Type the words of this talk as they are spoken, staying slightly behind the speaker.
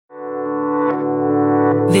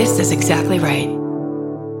This is exactly right.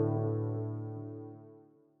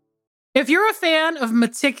 If you're a fan of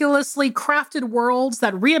meticulously crafted worlds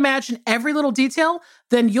that reimagine every little detail,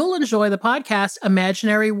 then you'll enjoy the podcast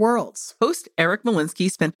Imaginary Worlds. Host Eric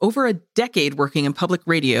Malinsky spent over a decade working in public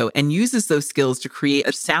radio and uses those skills to create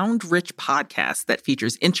a sound-rich podcast that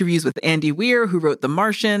features interviews with Andy Weir, who wrote The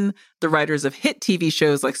Martian, the writers of hit TV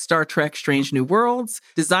shows like Star Trek: Strange New Worlds,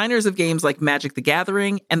 designers of games like Magic the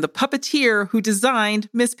Gathering, and the puppeteer who designed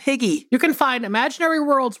Miss Piggy. You can find Imaginary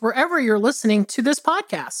Worlds wherever you're listening to this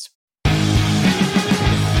podcast.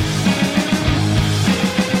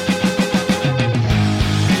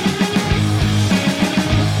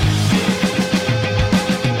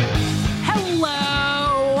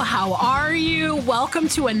 Welcome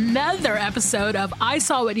to another episode of I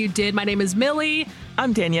Saw What You Did. My name is Millie.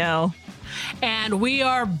 I'm Danielle. And we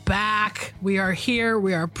are back. We are here.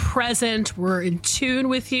 We are present. We're in tune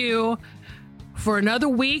with you for another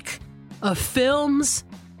week of films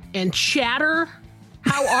and chatter.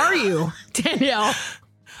 How are you, Danielle?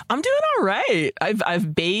 I'm doing all right.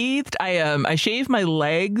 I've bathed. I shaved my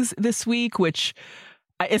legs this week, which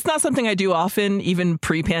it's not something I do often, even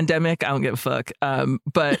pre-pandemic. I don't give a fuck.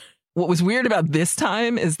 But what was weird about this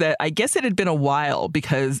time is that I guess it had been a while,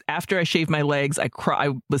 because after I shaved my legs, I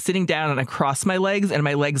was sitting down and I crossed my legs and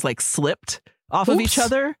my legs like slipped off of each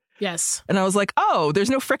other. Yes. And I was like, oh, there's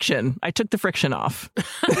no friction. I took the friction off.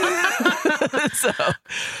 So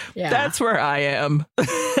that's where I am.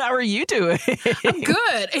 How are you doing? I'm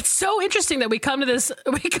good. It's so interesting that we come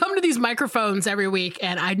to these microphones every week,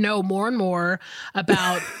 and I know more and more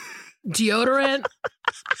about deodorant,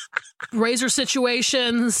 razor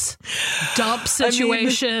situations, dump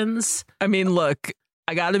situations. I mean, look,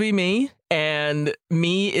 I gotta be me, and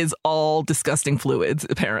me is all disgusting fluids,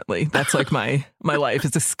 apparently. That's like my life.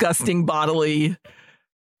 It's disgusting bodily.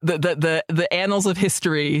 The annals of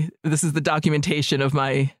history. This is the documentation of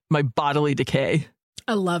my bodily decay.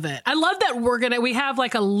 I love it. I love that we have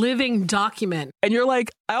like a living document. And you're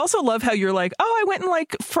like, I also love how you're like, oh, I went and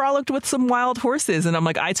like frolicked with some wild horses. And I'm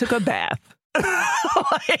like, I took a bath.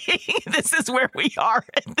 Like, this is where we are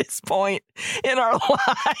at this point in our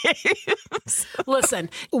lives. Listen,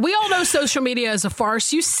 we all know social media is a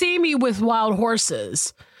farce. You see me with wild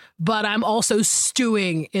horses, but I'm also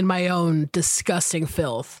stewing in my own disgusting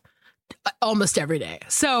filth almost every day.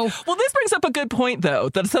 So, well, this brings up a good point, though.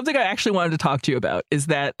 That's something I actually wanted to talk to you about, is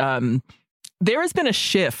that there has been a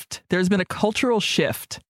shift. There's been a cultural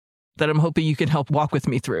shift that I'm hoping you can help walk with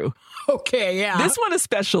me through. Okay, yeah. This one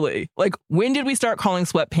especially. Like, when did we start calling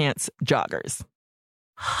sweatpants joggers?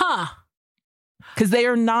 Huh. Because they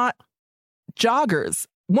are not joggers.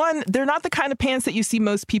 One, they're not the kind of pants that you see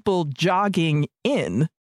most people jogging in,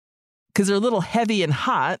 because they're a little heavy and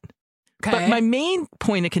hot. Okay. But my main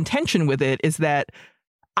point of contention with it is that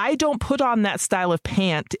I don't put on that style of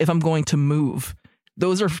pant if I'm going to move.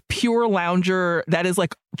 Those are pure lounger. That is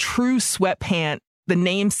like true sweatpant. The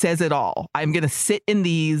name says it all. I'm going to sit in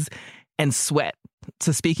these and sweat.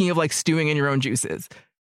 So speaking of like stewing in your own juices,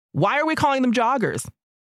 why are we calling them joggers?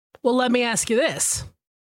 Well, let me ask you this.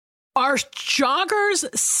 Are joggers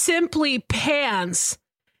simply pants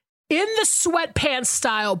in the sweatpants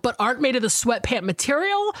style, but aren't made of the sweatpant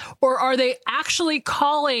material? Or are they actually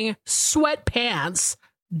calling sweatpants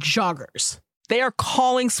joggers? They are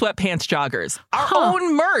calling sweatpants joggers. Our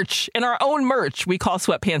own merch, we call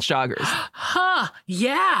sweatpants joggers. Huh.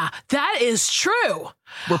 Yeah, that is true.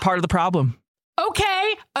 We're part of the problem.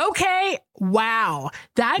 Okay. Wow.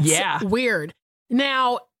 That's weird.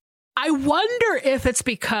 Now, I wonder if it's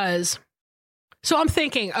because, so I'm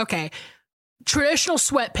thinking, okay, traditional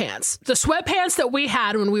sweatpants. The sweatpants that we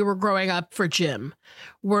had when we were growing up for gym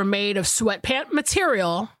were made of sweatpant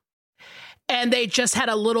material. And they just had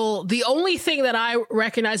the only thing that I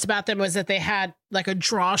recognized about them was that they had like a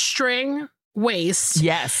drawstring waist.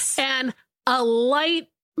 Yes. And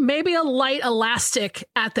maybe a light elastic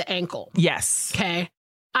at the ankle. Yes. Okay.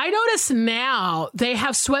 I notice now they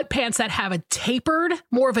have sweatpants that have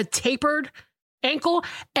more of a tapered ankle.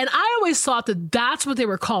 And I always thought that that's what they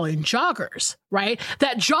were calling joggers, right?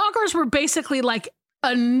 That joggers were basically like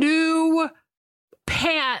a new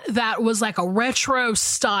pant that was like a retro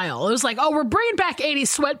style. It was like, oh, we're bringing back 80s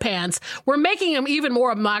sweatpants. We're making them even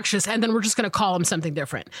more obnoxious, and then we're just going to call them something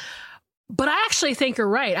different. But I actually think you're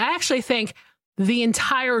right. I actually think the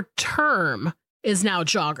entire term is now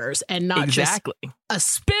joggers and not just a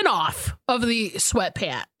spin-off of the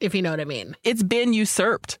sweatpant, if you know what I mean. It's been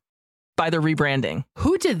usurped by the rebranding.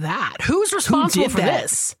 Who did that? Who's responsible for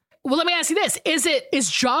this? Well, let me ask you this. Is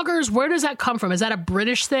joggers, where does that come from? Is that a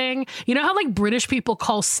British thing? You know how like British people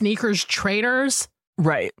call sneakers trainers?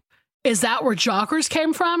 Right. Is that where joggers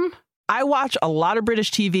came from? I watch a lot of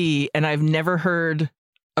British TV, and I've never heard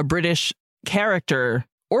a British character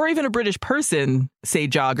or even a British person say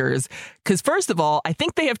joggers. Because first of all, I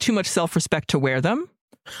think they have too much self-respect to wear them.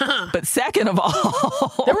 But second of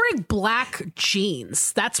all, they're wearing black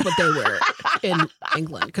jeans. That's what they wear in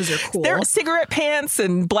England because they're cool. They're cigarette pants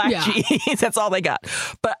and black jeans. That's all they got.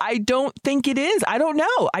 But I don't think it is. I don't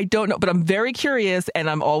know. But I'm very curious, and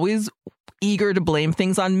I'm always eager to blame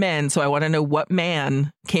things on men. So I want to know what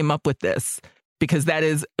man came up with this, because that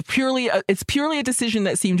is purely a decision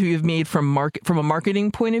that seemed to have made from a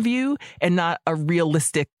marketing point of view and not a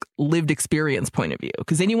realistic lived experience point of view.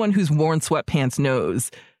 Because anyone who's worn sweatpants knows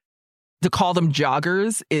to call them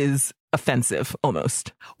joggers is offensive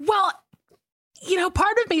almost. Well,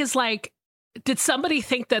 part of me is like, did somebody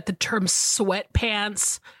think that the term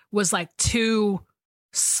sweatpants was like too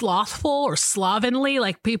slothful or slovenly?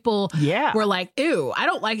 Like people were like, ew, I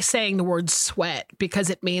don't like saying the word sweat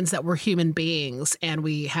because it means that we're human beings and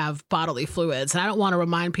we have bodily fluids. And I don't want to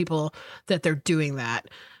remind people that they're doing that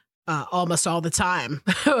almost all the time.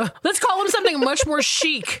 Let's call them something much more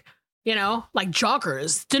chic, like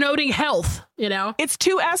joggers, denoting health, It's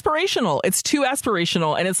too aspirational.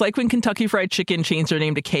 And it's like when Kentucky Fried Chicken changed their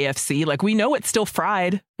name to KFC. Like, we know it's still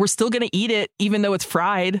fried. We're still going to eat it, even though it's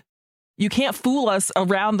fried. You can't fool us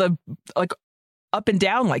around the up and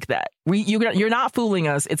down like that. You're not fooling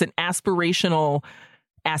us. It's an aspirational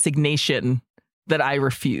assignation that I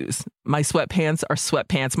refuse. My sweatpants are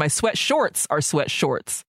sweatpants. My sweat shorts are sweat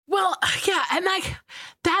shorts. Well, yeah, and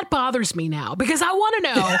that bothers me now because I want to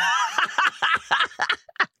know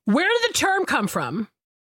where did the term come from?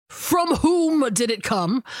 From whom did it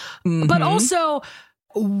come? Mm-hmm. But also,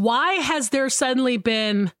 why has there suddenly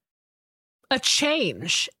been a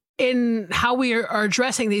change in how we are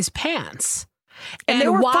addressing these pants?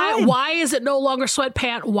 And why is it no longer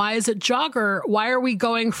sweatpant? Why is it jogger? Why are we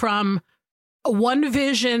going from one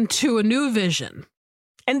vision to a new vision?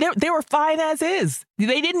 And they were fine as is.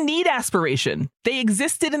 They didn't need aspiration. They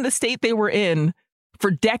existed in the state they were in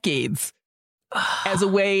for decades as a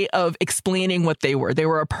way of explaining what they were. They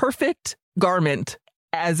were a perfect garment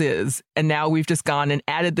as is. And now we've just gone and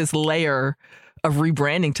added this layer of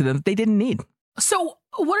rebranding to them that they didn't need. So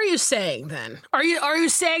what are you saying then? Are you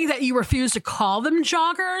saying that you refuse to call them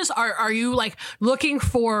joggers? Are you like looking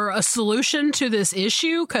for a solution to this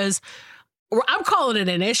issue? Because I'm calling it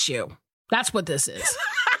an issue. That's what this is.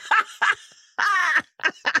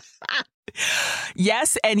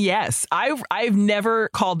 Yes and yes. I've never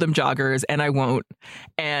called them joggers, and I won't.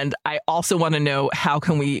 And I also want to know, how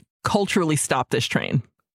can we culturally stop this train?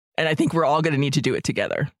 And I think we're all going to need to do it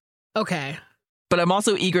together. Okay. But I'm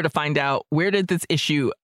also eager to find out, where did this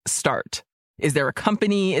issue start? Is there a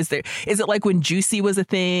company? Is it like when Juicy was a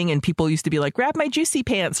thing and people used to be like, grab my Juicy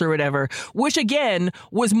pants or whatever, which again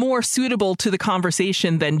was more suitable to the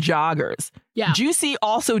conversation than joggers. Yeah. Juicy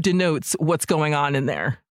also denotes what's going on in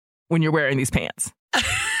there when you're wearing these pants.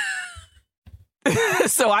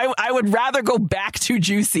 So I would rather go back to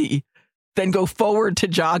Juicy than go forward to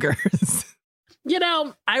joggers.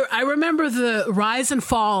 I remember the rise and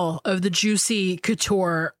fall of the Juicy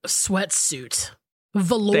Couture sweatsuit.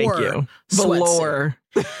 Velour. Thank you. Velour.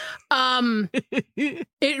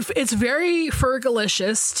 It's very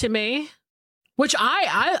Fergalicious to me, which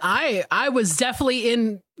I was definitely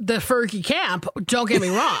in the Fergie camp. Don't get me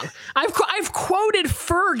wrong. I've quoted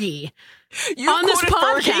Fergie on this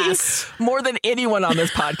podcast Fergie more than anyone on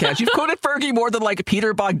this podcast. You've quoted Fergie more than like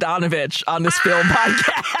Peter Bogdanovich on this film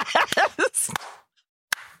podcast.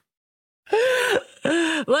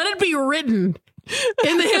 Let it be written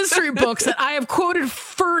in the history books that I have quoted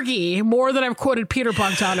Fergie more than I've quoted Peter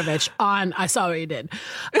Bogdanovich on I Saw What You Did.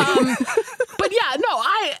 But yeah, no,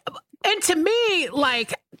 and to me,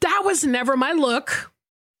 like, that was never my look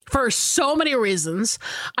for so many reasons.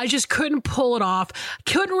 I just couldn't pull it off.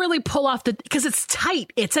 Couldn't really pull off because it's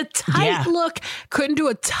tight. It's a tight look. Couldn't do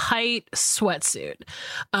a tight sweatsuit.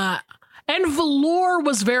 And velour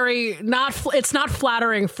was it's not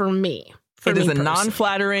flattering for me. It is a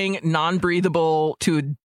non-flattering, non-breathable,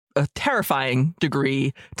 to a terrifying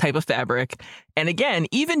degree type of fabric. And again,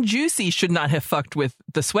 even Juicy should not have fucked with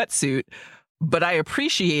the sweatsuit, but I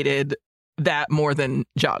appreciated that more than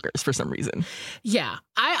joggers for some reason. Yeah.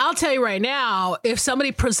 I'll tell you right now, if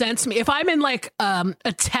somebody presents me, if I'm in like a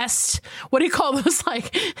test, what do you call those,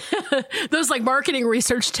 like those like marketing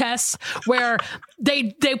research tests where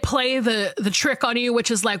they play the trick on you, which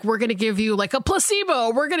is like, we're going to give you like a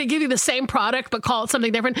placebo. We're going to give you the same product, but call it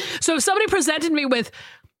something different. So if somebody presented me with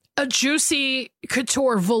a Juicy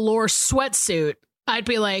Couture velour sweatsuit, I'd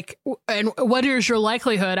be like, and what is your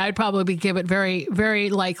likelihood? I'd probably give it very, very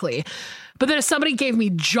likely. But then if somebody gave me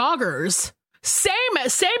joggers, same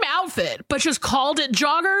outfit, but just called it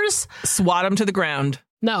joggers, swat them to the ground.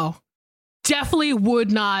 No, definitely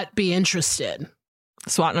would not be interested.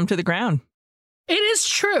 Swatting them to the ground. It is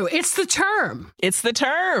true. It's the term. It's the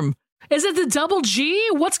term. Is it the double G?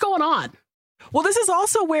 What's going on? Well, this is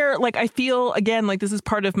also where, like, I feel, again, like this is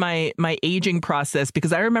part of my aging process,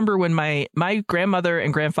 because I remember when my grandmother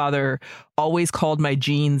and grandfather always called my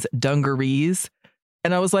jeans dungarees.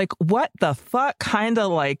 And I was like, what the fuck? Kind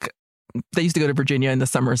of like, they used to go to Virginia in the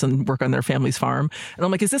summers and work on their family's farm. And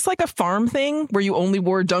I'm like, is this like a farm thing where you only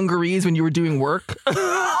wore dungarees when you were doing work?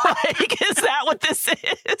 Like, is that what this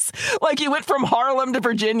is? Like, you went from Harlem to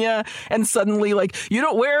Virginia and suddenly, like, you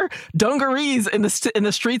don't wear dungarees in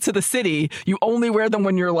the streets of the city. You only wear them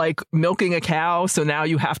when you're like milking a cow. So now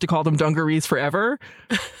you have to call them dungarees forever.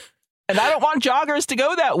 And I don't want joggers to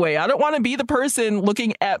go that way. I don't want to be the person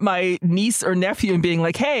looking at my niece or nephew and being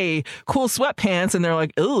like, hey, cool sweatpants. And they're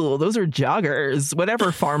like, oh, those are joggers,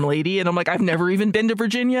 whatever, farm lady. And I'm like, I've never even been to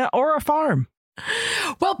Virginia or a farm.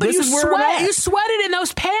 Well, but you sweated in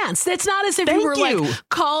those pants. It's not as if you were like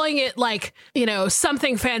calling it like, you know,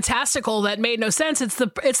 something fantastical that made no sense. It's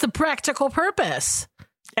the practical purpose.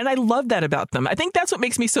 And I love that about them. I think that's what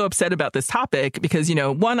makes me so upset about this topic, because, you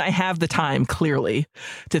know, one, I have the time clearly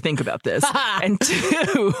to think about this. And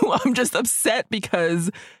two, I'm just upset because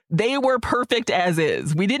they were perfect as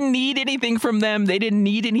is. We didn't need anything from them. They didn't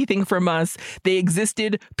need anything from us. They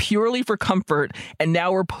existed purely for comfort. And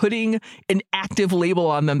now we're putting an active label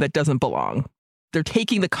on them that doesn't belong. They're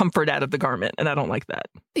taking the comfort out of the garment, and I don't like that.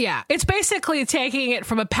 Yeah, it's basically taking it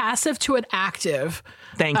from a passive to an active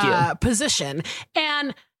position.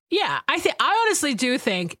 And yeah, I honestly do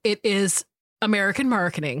think it is American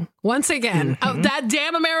marketing. Once again, that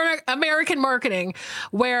damn American marketing,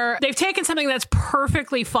 where they've taken something that's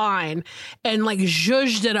perfectly fine and like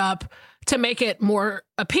zhuzhed it up to make it more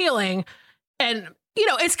appealing. And you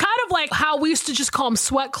know, it's kind of like how we used to just call them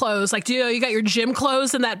sweat clothes. Like, you got your gym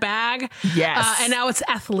clothes in that bag. Yes. And now it's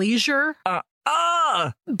athleisure. But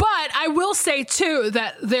I will say, too,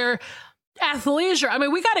 that they're athleisure. I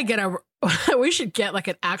mean, we should get like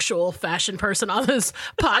an actual fashion person on this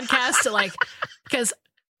podcast to like, because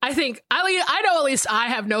I think, I know at least I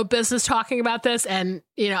have no business talking about this, and,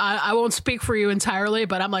 you know, I won't speak for you entirely,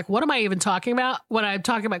 but I'm like, what am I even talking about when I'm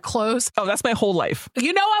talking about clothes? Oh, that's my whole life.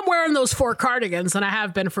 You know, I'm wearing those 4 cardigans, and I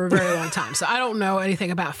have been for a very long time, so I don't know anything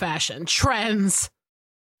about fashion, trends,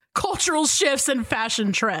 cultural shifts, and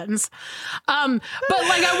fashion trends. But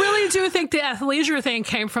like, I really do think the athleisure thing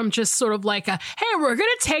came from just sort of like hey, we're going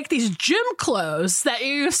to take these gym clothes that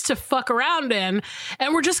you used to fuck around in,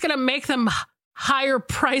 and we're just going to make them higher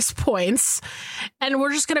price points, and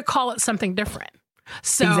we're just going to call it something different.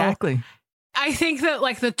 So exactly. I think that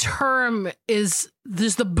like the term is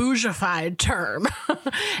the bougified term,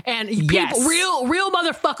 and people, real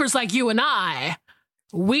motherfuckers like you and I,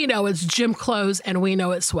 we know it's gym clothes and we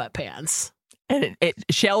know it's sweatpants. And it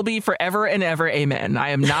shall be forever and ever. Amen. I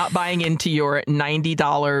am not buying into your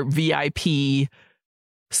 $90 VIP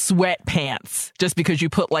sweatpants just because you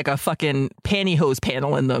put like a fucking pantyhose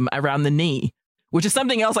panel in them around the knee, which is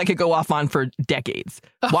something else I could go off on for decades.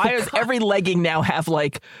 Why does every legging now have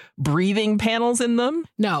like breathing panels in them?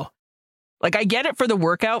 No. Like, I get it for the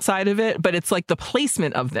workout side of it, but it's like the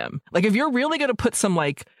placement of them. Like, if you're really going to put some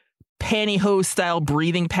like pantyhose style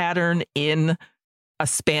breathing pattern in a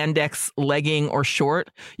spandex legging or short,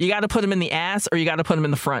 you got to put them in the ass or you got to put them in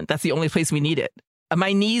the front. That's the only place we need it.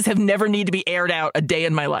 My knees have never needed to be aired out a day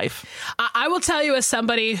in my life. I will tell you, as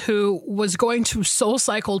somebody who was going to Soul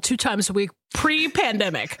Cycle 2 times a week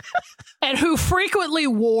pre-pandemic and who frequently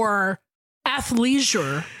wore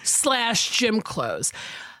athleisure / gym clothes,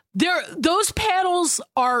 those panels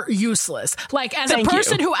are useless. Like, as a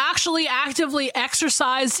person who actually actively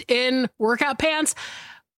exercised in workout pants,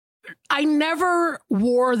 I never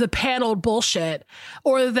wore the paneled bullshit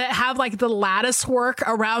or that have like the lattice work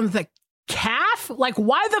around the calf. Like,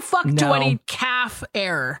 why the fuck do I need calf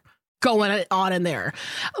air going on in there?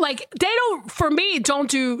 Like, they don't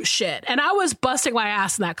do shit. And I was busting my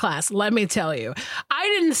ass in that class, let me tell you. I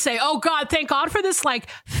didn't say, oh God, thank God for this like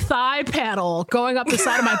thigh panel going up the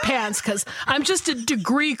side of my pants, because I'm just a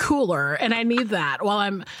degree cooler and I need that while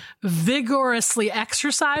I'm vigorously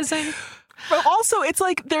exercising. But also, it's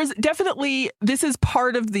like, there's definitely, this is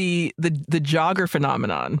part of the jogger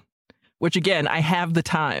phenomenon, which again, I have the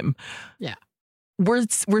time. Yeah. We're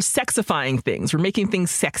sexifying things. We're making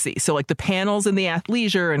things sexy. So like the panels in the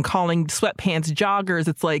athleisure and calling sweatpants joggers,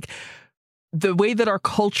 it's like, the way that our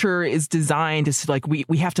culture is designed is like we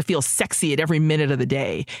have to feel sexy at every minute of the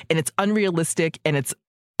day, and it's unrealistic and it's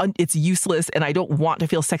useless, and I don't want to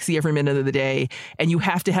feel sexy every minute of the day. And you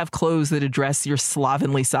have to have clothes that address your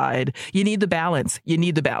slovenly side. You need the balance. You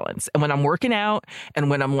need the balance. And when I'm working out and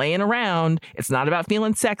when I'm laying around, it's not about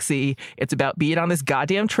feeling sexy. It's about being on this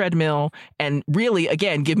goddamn treadmill. And really,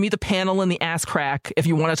 again, give me the panel and the ass crack if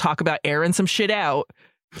you want to talk about airing some shit out,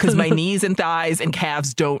 because my knees and thighs and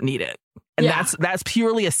calves don't need it. And that's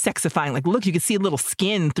purely a sexifying. Like, look, you can see a little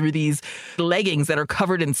skin through these leggings that are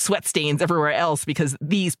covered in sweat stains everywhere else because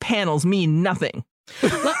these panels mean nothing.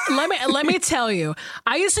 let me tell you,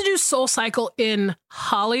 I used to do Soul Cycle in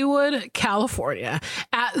Hollywood, California,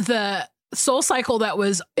 at the Soul Cycle that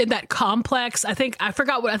was in that complex. I think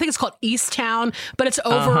it's called East Town, but it's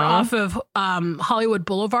over off of Hollywood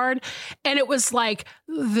Boulevard. And it was like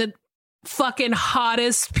the fucking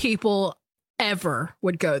hottest people ever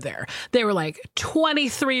would go there. They were like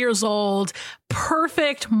 23 years old,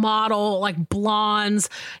 perfect model, like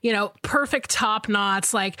blondes, perfect top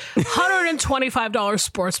knots, like $125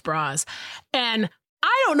 sports bras. And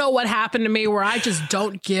I don't know what happened to me where I just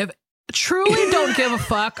truly don't give a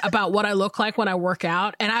fuck about what I look like when I work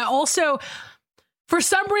out. And I also, for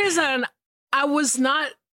some reason, I was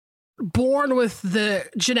not born with the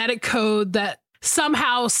genetic code that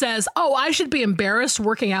somehow says, oh, I should be embarrassed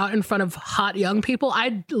working out in front of hot young people.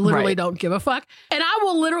 I literally don't give a fuck. And I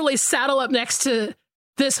will literally saddle up next to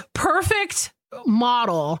this perfect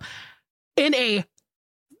model in a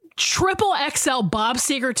triple XL Bob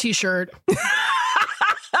Seger t-shirt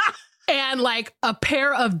and like a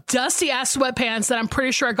pair of dusty ass sweatpants that I'm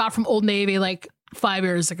pretty sure I got from Old Navy like 5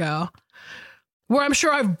 years ago, where I'm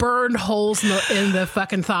sure I've burned holes in the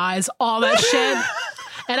fucking thighs, all that shit.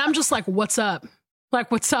 And I'm just like, what's up? Like,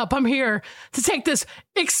 what's up? I'm here to take this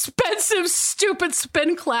expensive, stupid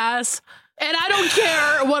spin class. And I don't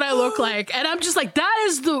care what I look like. And I'm just like,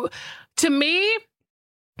 to me,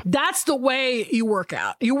 that's the way you work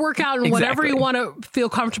out. You work out in whatever you want to feel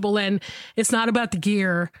comfortable in. It's not about the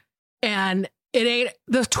gear. And it ain't,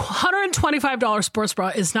 the $125 sports bra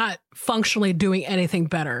is not functionally doing anything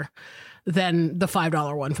better than the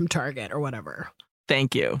 $5 one from Target or whatever.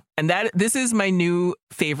 Thank you. And this is my new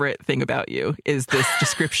favorite thing about you, is this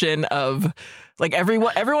description of like every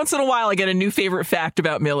once in a while I get a new favorite fact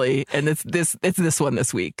about Millie, and it's this one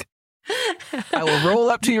this week. I will roll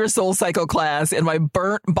up to your Soul Cycle class in my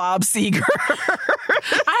burnt Bob Seger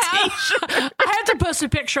I have to post a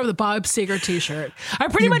picture of the Bob Seger t-shirt. I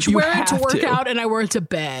pretty much wear it to work out and I wear it to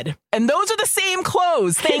bed. And those are the same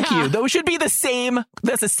clothes. Thank you. Those should be the same.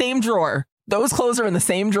 That's the same drawer. Those clothes are in the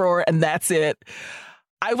same drawer, and that's it.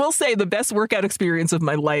 I will say the best workout experience of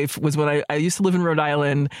my life was when I used to live in Rhode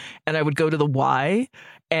Island, and I would go to the Y,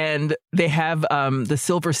 and they have the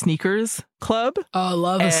Silver Sneakers Club. Oh, I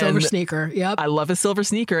love a silver sneaker. Yep. I love a silver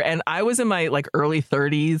sneaker. And I was in my like early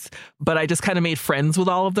 30s, but I just kind of made friends with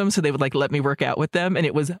all of them. So they would like let me work out with them. And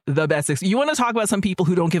it was the best. You want to talk about some people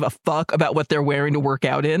who don't give a fuck about what they're wearing to work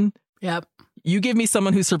out in? Yep. You give me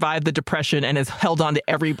someone who survived the Depression and has held on to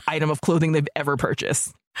every item of clothing they've ever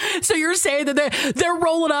purchased. So you're saying that they're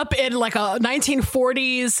rolling up in like a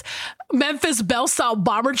 1940s Memphis Belle style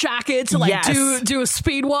bomber jacket to like do a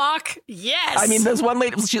speed walk? Yes. I mean, there's one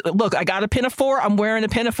lady. Look, I got a pinafore. I'm wearing a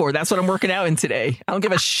pinafore. That's what I'm working out in today. I don't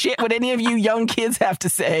give a shit what any of you young kids have to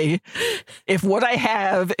say. If what I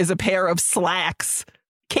have is a pair of slacks,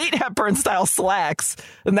 Kate Hepburn style slacks,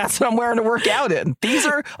 and that's what I'm wearing to work out in. These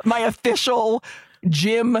are my official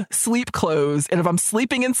gym sleep clothes. And if I'm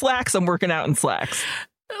sleeping in slacks, I'm working out in slacks.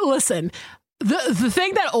 Listen, the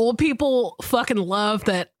thing that old people fucking love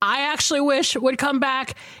that I actually wish would come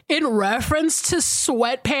back in reference to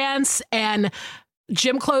sweatpants and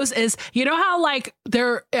gym clothes is, you know how like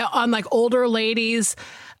they're on like older ladies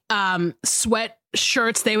sweat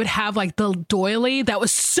shirts, they would have like the doily that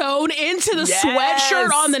was sewn into the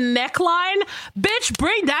sweatshirt on the neckline. Bitch,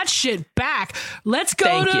 bring that shit back. Let's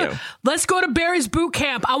go to Barry's boot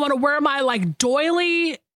camp. I want to wear my like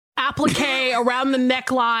doily applique around the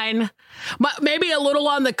neckline, maybe a little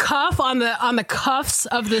on the cuff, on the cuffs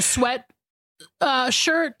of the sweat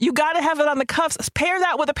shirt. You got to have it on the cuffs. Pair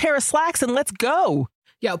that with a pair of slacks and let's go.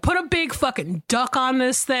 Yo, put a big fucking duck on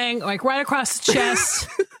this thing, like right across the chest.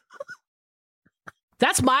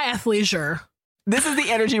 That's my athleisure. This is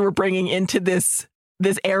the energy we're bringing into this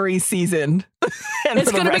Aries season.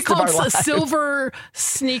 It's going to be called Silver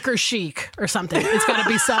Sneaker Chic or something. It's got to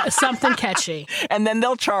be something catchy. And then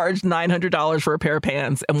they'll charge $900 for a pair of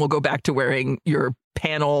pants, and we'll go back to wearing your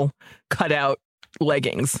panel cutout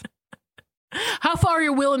leggings. How far are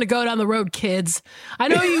you willing to go down the road, kids? I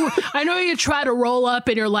know you try to roll up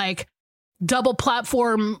and you're like, double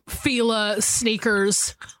platform Fila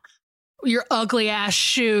sneakers, your ugly ass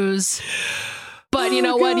shoes. But you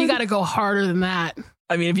know what? You got to go harder than that.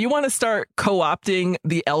 I mean, if you want to start co-opting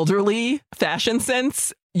the elderly fashion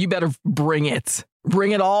sense, you better bring it.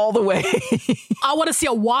 Bring it all the way. I want to see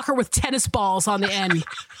a walker with tennis balls on the end.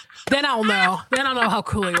 Then I'll know. Then I'll know how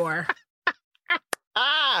cool you are.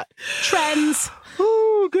 Trends.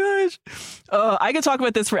 Oh, gosh. I could talk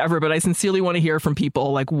about this forever, but I sincerely want to hear from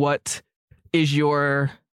people. Like, what is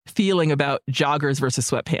your feeling about joggers versus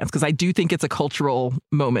sweatpants? Because I do think it's a cultural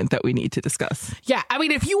moment that we need to discuss. Yeah. I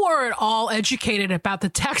mean, if you are at all educated about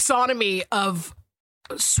the taxonomy of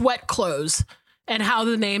sweat clothes and how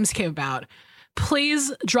the names came about,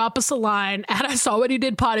 please drop us a line at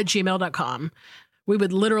isawwhatyoudidpod@gmail.com. We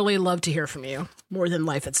would literally love to hear from you more than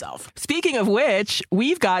life itself. Speaking of which,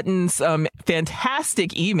 we've gotten some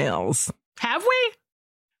fantastic emails. Have we?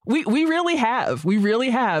 We really have. We really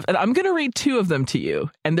have. And I'm going to read 2 of them to you.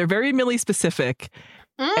 And they're very Millie specific.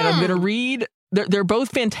 And I'm going to read. They're both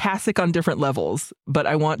fantastic on different levels. But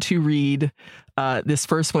I want to read this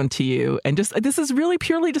first one to you. And this is really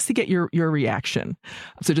purely just to get your reaction.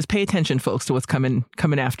 So just pay attention, folks, to what's coming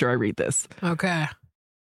after I read this. Okay.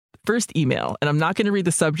 First email. And I'm not going to read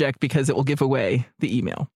the subject because it will give away the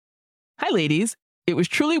email. Hi, ladies. It was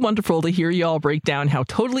truly wonderful to hear y'all break down how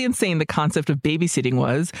totally insane the concept of babysitting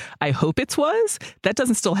was. I hope it was. That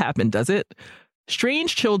doesn't still happen, does it?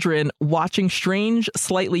 Strange children watching strange,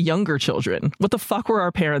 slightly younger children. What the fuck were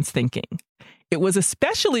our parents thinking? It was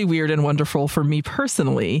especially weird and wonderful for me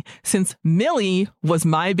personally, since Millie was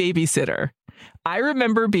my babysitter. I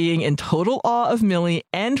remember being in total awe of Millie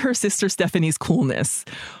and her sister Stephanie's coolness.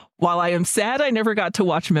 While I am sad I never got to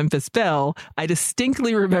watch Memphis Belle, I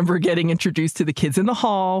distinctly remember getting introduced to the kids in the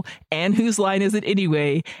hall and Whose Line Is It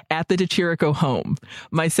Anyway at the DeChirico home.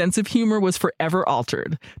 My sense of humor was forever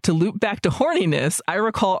altered. To loop back to horniness, I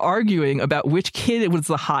recall arguing about which kid was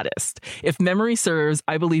the hottest. If memory serves,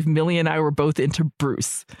 I believe Millie and I were both into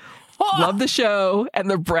Bruce. Love the show, and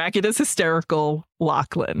the bracket is hysterical.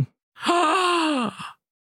 Lachlan. My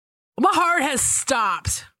heart has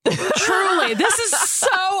stopped. Truly, this is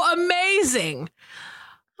so amazing.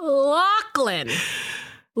 Lachlan.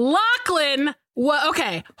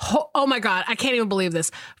 Okay. Oh my God. I can't even believe this.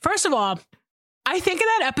 First of all, I think in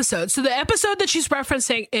that episode, so the episode that she's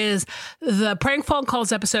referencing is the prank phone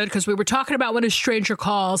calls episode, because we were talking about when a stranger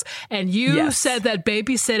calls, and you said that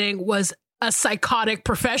babysitting was a psychotic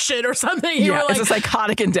profession or something. You were like, it's a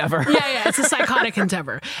psychotic endeavor. Yeah, it's a psychotic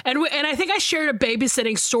endeavor. And I think I shared a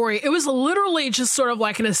babysitting story. It was literally just sort of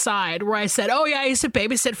like an aside where I said, oh yeah, I used to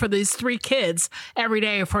babysit for these 3 kids every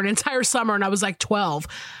day for an entire summer, and I was like 12.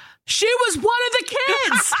 She was one of the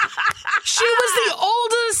kids. She was the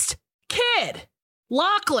oldest kid.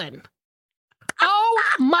 Lachlan. Oh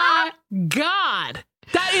my God.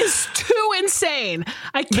 That is too insane.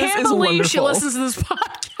 I can't believe she listens to this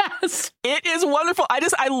podcast. It is wonderful.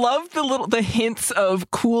 I love the hints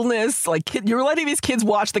of coolness. Like, you're letting these kids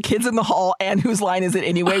watch The Kids in the Hall and Whose Line Is It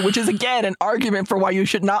Anyway, which is, again, an argument for why you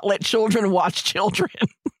should not let children watch children.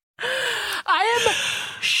 I am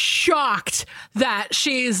shocked that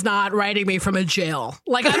she's not writing me from a jail.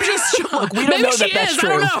 Like, I'm just shocked. Look, we don't know that that's true.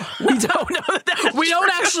 I don't know. We don't know that we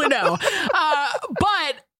don't actually know.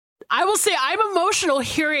 But I will say I'm emotional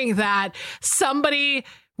hearing that somebody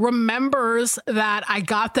remembers that I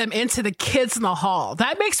got them into The Kids in the Hall.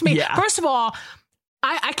 That makes me, first of all,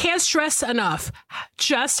 I can't stress enough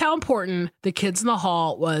just how important The Kids in the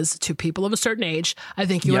Hall was to people of a certain age. I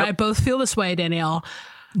think you and I both feel this way, Danielle.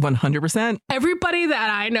 100%. Everybody that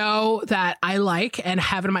I know that I like and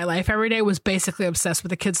have in my life every day was basically obsessed with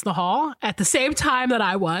The Kids in the Hall at the same time that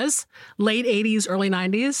I was, late 80s, early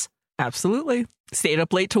 90s. Absolutely. Stayed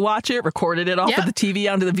up late to watch it, recorded it off of the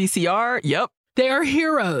TV onto the VCR. Yep. They are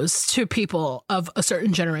heroes to people of a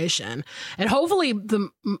certain generation, and hopefully the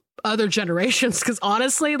other generations, because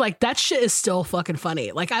honestly, like, that shit is still fucking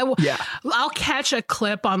funny. Like, I'll catch a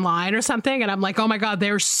clip online or something and I'm like, oh my God,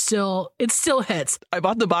 it still hits. I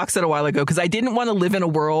bought the box set a while ago because I didn't want to live in a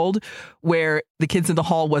world where The Kids in the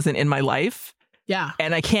Hall wasn't in my life. Yeah.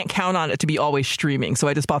 And I can't count on it to be always streaming. So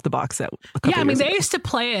I just bought the box set. They used to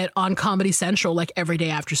play it on Comedy Central like every day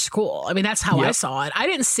after school. I mean, that's how I saw it. I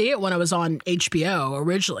didn't see it when it was on HBO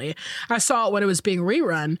originally. I saw it when it was being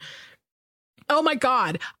rerun. Oh my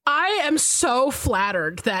God. I am so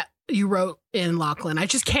flattered that you wrote in, Lachlan. I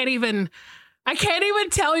can't even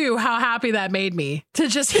tell you how happy that made me to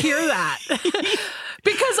just hear that.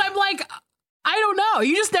 Because I'm like, I don't know.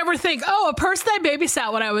 You just never think, oh, a person I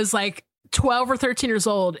babysat when I was like 12 or 13 years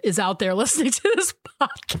old is out there listening to this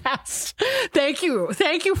podcast.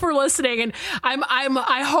 Thank you for listening. And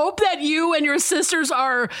I hope that you and your sisters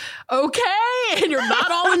are okay and you're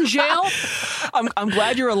not all in jail. I'm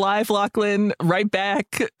glad you're alive, Lachlan. Right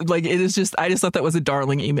back. Like, it is just, I just thought that was a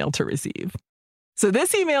darling email to receive. So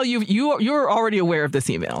this email, you're already aware of this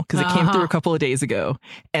email because it came through a couple of days ago.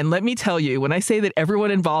 And let me tell you, when I say that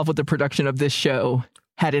everyone involved with the production of this show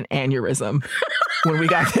had an aneurysm when we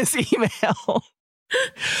got this email.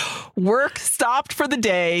 Work stopped for the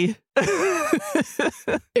day.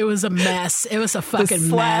 It was a mess. It was a fucking the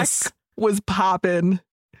Slack mess. Was popping.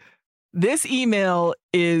 This email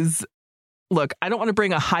is, look, I don't want to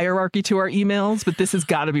bring a hierarchy to our emails, but this has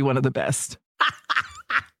got to be one of the best.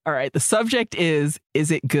 All right. The subject is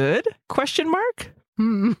it good? ?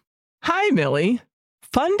 Hi, Millie.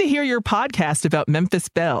 Fun to hear your podcast about Memphis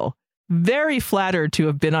Belle. Very flattered to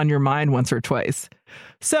have been on your mind once or twice.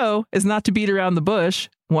 So, as not to beat around the bush,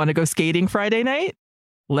 want to go skating Friday night?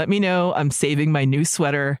 Let me know. I'm saving my new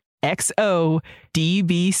sweater. XO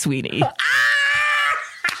DB Sweeney.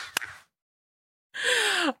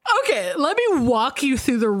 Okay, let me walk you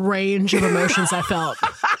through the range of emotions I felt.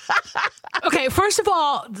 Okay, first of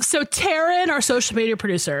all, so Taryn, our social media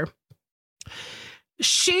producer,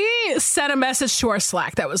 she sent a message to our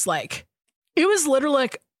Slack that was like, it was literally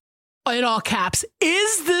like, in all caps,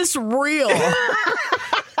 is this real?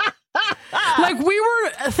 Like, we were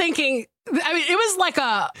thinking, I mean, it was like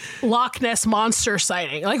a Loch Ness monster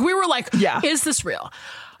sighting. Like, we were like, is this real?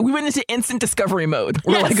 We went into instant discovery mode.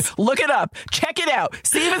 We're like, look it up, check it out,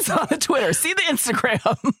 see if it's on the Twitter, see the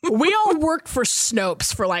Instagram. We all worked for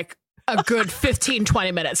Snopes for like a good 15,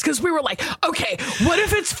 20 minutes because we were like, okay, what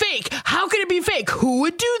if it's fake? How can it be fake? Who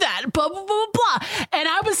would do that? Blah, blah, blah, blah. And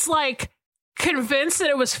I was like, convinced that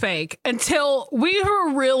it was fake until we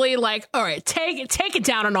were really like, all right, take it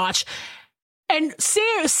down a notch and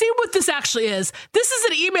see what this actually is. This is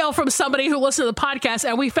an email from somebody who listened to the podcast,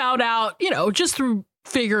 and we found out, just through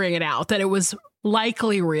figuring it out, that it was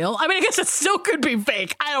likely real. I mean, I guess it still could be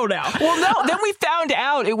fake. I don't know. Well, no, then we found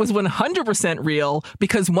out it was 100% real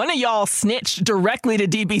because one of y'all snitched directly to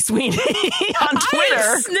DB Sweeney on Twitter.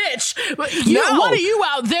 I didn't snitch. One of you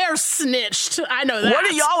out there snitched. I know that. One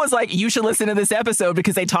of y'all was like, you should listen to this episode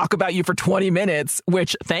because they talk about you for 20 minutes,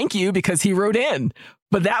 which thank you because he wrote in.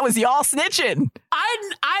 But that was y'all snitching.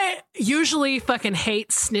 I usually fucking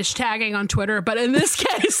hate snitch tagging on Twitter, but in this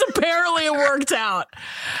case, apparently it worked out.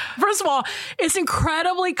 First of all, it's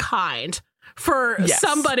incredibly kind for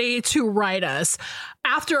somebody to write us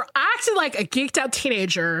after acting like a geeked out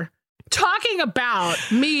teenager, talking about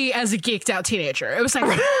me as a geeked out teenager. It was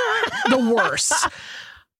like the worst.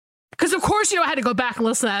 Because, of course, I had to go back and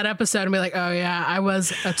listen to that episode and be like, oh, yeah, I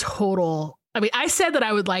was a total. I mean, I said that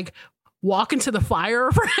I would like walk into the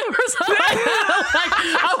fire for him or something. Like,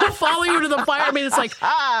 I will follow you to the fire. I mean, it's like,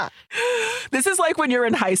 this is like when you're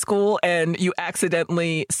in high school and you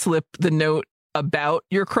accidentally slip the note about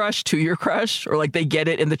your crush to your crush, or like they get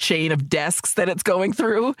it in the chain of desks that it's going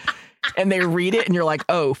through and they read it and you're like,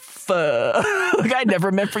 oh, fuck. Like, I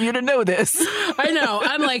never meant for you to know this. I know.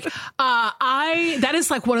 I'm like, that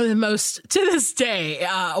is like one of the most, to this day,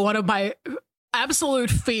 one of my absolute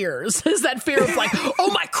fears is that fear of like, oh,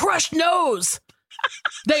 my crush knows.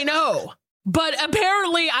 They know. But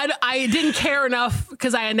apparently I didn't care enough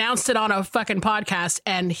because I announced it on a fucking podcast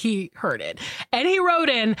and he heard it. And he wrote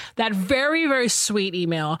in that very, very sweet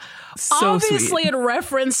email. So obviously sweet. In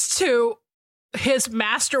reference to his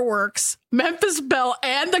masterworks, Memphis Belle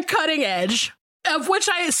and The Cutting Edge, of which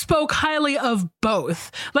I spoke highly of both.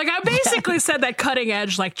 Like, I basically said that Cutting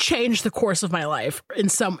Edge like changed the course of my life in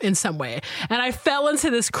some way. And I fell into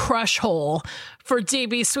this crush hole for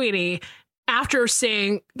DB Sweeney after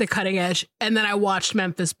seeing The Cutting Edge. And then I watched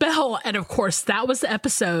Memphis Belle. And of course, that was the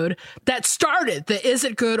episode that started the Is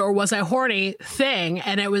It Good or Was I Horny thing.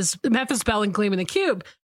 And it was Memphis Belle and Gleam in the Cube.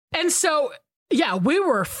 And so, yeah, we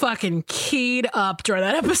were fucking keyed up during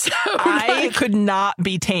that episode. I could not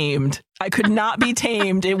be tamed. I could not be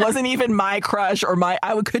tamed. It wasn't even my crush or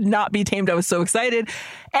I could not be tamed. I was so excited.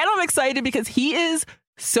 And I'm excited because he is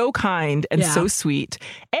so kind and so sweet.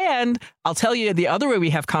 And I'll tell you the other way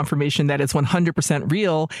we have confirmation that it's 100%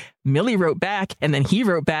 real. Millie wrote back and then he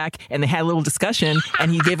wrote back and they had a little discussion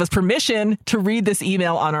and he gave us permission to read this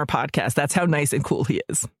email on our podcast. That's how nice and cool he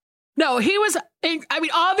is. No, he was, I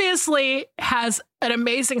mean, obviously has an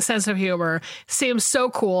amazing sense of humor. Seems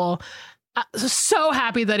so cool. So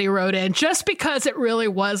happy that he wrote in just because it really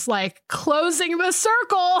was like closing the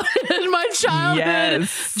circle in my childhood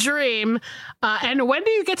dream. And when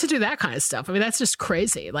do you get to do that kind of stuff? I mean, that's just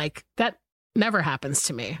crazy. Like, that never happens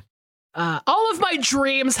to me. All of my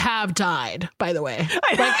dreams have died, by the way.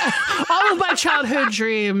 Like, all of my childhood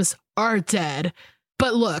dreams are dead.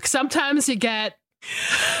 But look, sometimes you get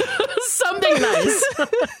something nice.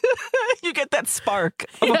 You get that spark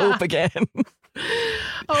of hope again.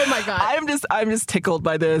 Oh my God. I'm just tickled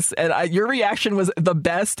by this. And your reaction was the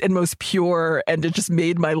best and most pure. And it just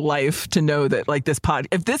made my life to know that like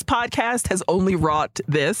if this podcast has only wrought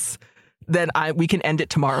this, then we can end it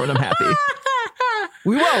tomorrow and I'm happy.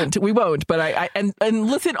 We won't. But and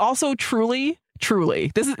listen, also truly,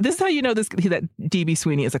 this is how you know that DB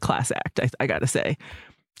Sweeney is a class act. I gotta say,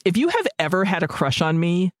 if you have ever had a crush on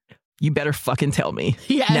me, you better fucking tell me.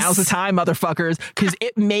 Yes. Now's the time, motherfuckers, because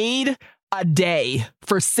it made a day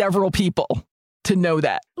for several people to know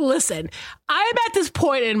that. Listen, I'm at this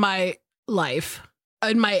point in my life,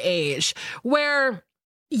 in my age, where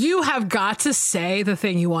you have got to say the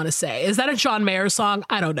thing you want to say. Is that a John Mayer song?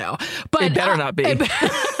 I don't know. But it better not be. But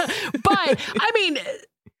I mean,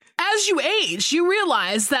 as you age, you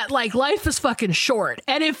realize that like life is fucking short.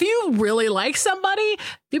 And if you really like somebody,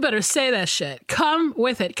 you better say that shit. Come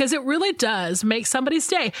with it, because it really does make somebody's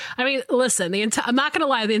day. I mean, listen, I'm not going to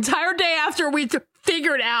lie. The entire day after we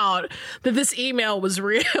figured out that this email was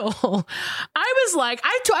real, I was like,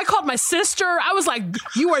 I called my sister. I was like,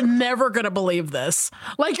 you are never going to believe this.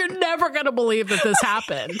 Like, you're never going to believe that this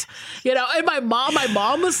happened. You know, and my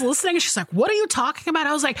mom was listening. And she's like, what are you talking about?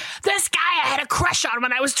 I was like, this guy I had a crush on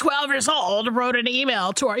when I was 12 years old wrote an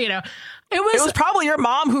email to her, you know. It was probably your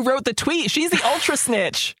mom who wrote the tweet. She's the ultra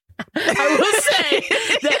snitch. I will say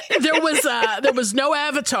that there was no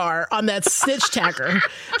avatar on that snitch tagger,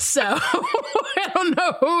 so I don't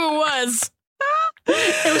know who it was.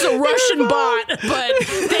 It was a Russian bot, but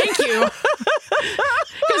thank you,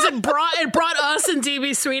 because it brought us and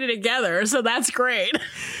DB Sweeney together, so that's great.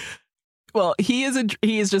 Well, he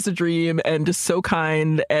is just a dream and just so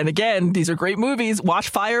kind. And again, these are great movies. Watch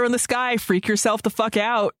Fire in the Sky. Freak yourself the fuck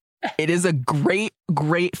out. It is a great,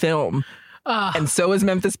 great film. And so is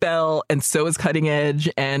Memphis Belle, and so is Cutting Edge.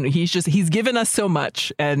 And he's given us so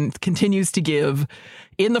much and continues to give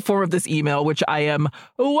in the form of this email, which I am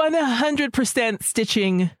 100%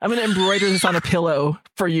 stitching. I'm going to embroider this on a pillow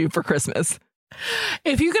for you for Christmas.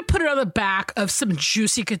 If you could put it on the back of some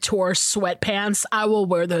Juicy Couture sweatpants, I will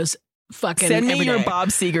wear those. Send me your Bob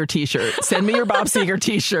Seger t-shirt. Send me your Bob Seger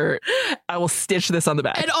t-shirt. I will stitch this on the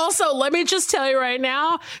back. And also, let me just tell you right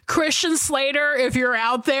now, Christian Slater, if you're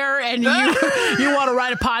out there and you want to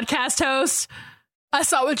write a podcast host, I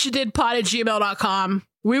saw what you did pod@gmail.com.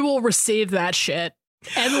 We will receive that shit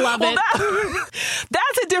and love it.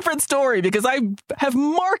 That's a different story, because I have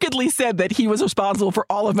markedly said that he was responsible for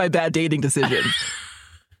all of my bad dating decisions.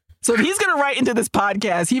 So if he's going to write into this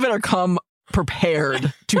podcast, he better come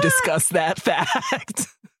prepared to discuss that fact.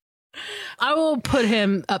 I will put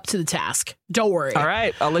him up to the task. Don't worry. All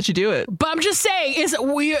right, I'll let you do it. But I'm just saying,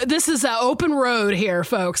 this is an open road here,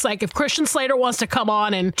 folks. Like, if Christian Slater wants to come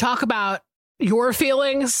on and talk about your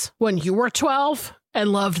feelings when you were 12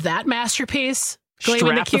 and loved that masterpiece,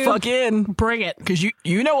 strap the fuck in. Bring it. Because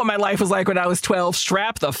you know what my life was like when I was 12.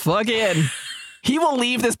 Strap the fuck in. He will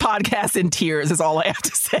leave this podcast in tears, is all I have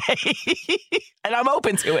to say. And I'm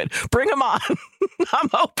open to it. Bring him on. I'm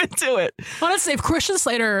open to it. Honestly, if Christian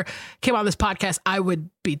Slater came on this podcast, I would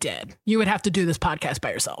be dead. You would have to do this podcast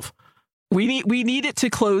by yourself. We need it to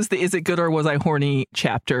close the Is It Good or Was I Horny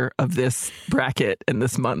chapter of this bracket in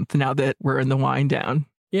this month, now that we're in the wind down.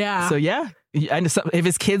 Yeah. So yeah, and if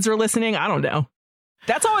his kids are listening, I don't know.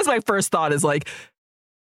 That's always my first thought, is like,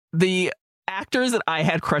 the actors that I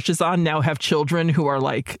had crushes on now have children who are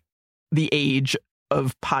like the age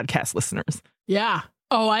of podcast listeners. Yeah.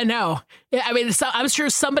 Oh, I know. Yeah, I mean, I'm sure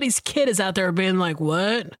somebody's kid is out there being like,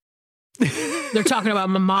 what? They're talking about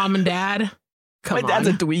my mom and dad. My dad's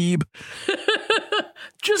a dweeb.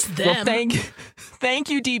 Just them. Well, thank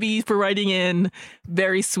you, DB, for writing in.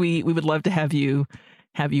 Very sweet. We would love to have you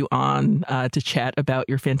on to chat about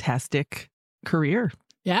your fantastic career.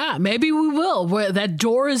 Yeah, maybe we will. That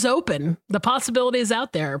door is open. The possibility is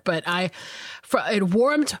out there. But it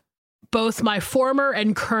warmed both my former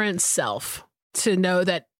and current self to know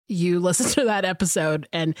that you listened to that episode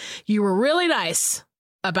and you were really nice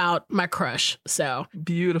about my crush. So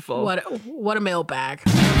beautiful. What a mailbag.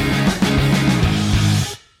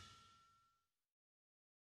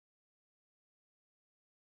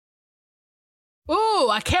 Ooh,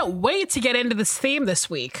 I can't wait to get into this theme this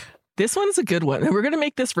week. This one's a good one. And we're going to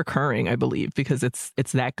make this recurring, I believe, because it's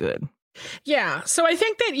that good. Yeah. So I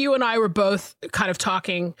think that you and I were both kind of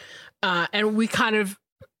talking and we kind of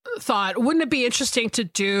thought, wouldn't it be interesting to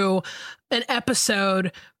do an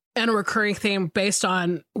episode and a recurring theme based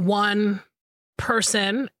on one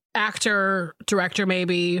person actor, director,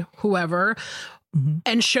 maybe whoever,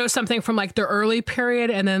 and show something from like the early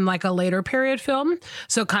period and then like a later period film.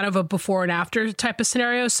 So kind of a before and after type of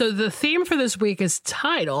scenario. So the theme for this week is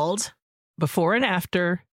titled Before and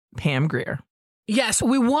After Pam Grier. Yes,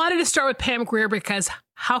 we wanted to start with Pam Grier because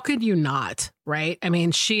how could you not, right? I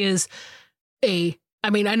mean, she is I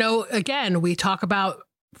know, again, we talk about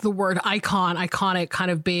the word iconic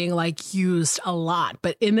kind of being like used a lot.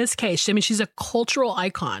 But in this case, I mean, she's a cultural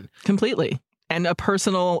icon. Completely. And a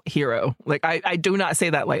personal hero. Like, I do not say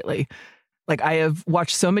that lightly. Like, I have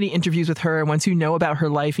watched so many interviews with her. And once you know about her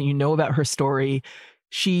life and you know about her story,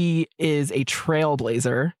 she is a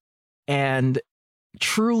trailblazer and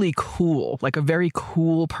truly cool, like a very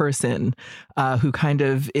cool person who kind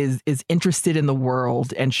of is interested in the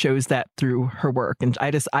world and shows that through her work. And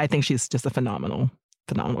I think she's just a phenomenal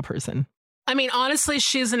person. I mean, honestly,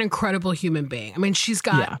 she's an incredible human being. I mean, she's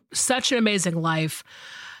got such an amazing life.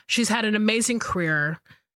 She's had an amazing career.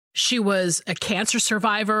 She was a cancer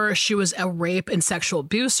survivor. She was a rape and sexual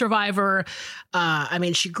abuse survivor. I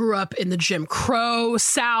mean, she grew up in the Jim Crow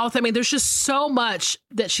South. I mean, there's just so much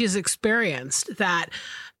that she's experienced that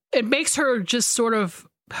it makes her just sort of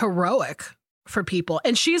heroic for people.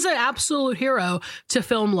 And she's an absolute hero to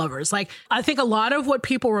film lovers. Like, I think a lot of what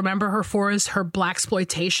people remember her for is her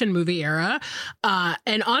blaxploitation movie era.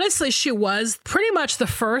 And honestly, she was pretty much the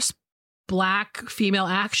first Black female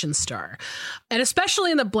action star. And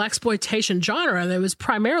especially in the blaxploitation genre, there was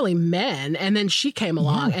primarily men. And then she came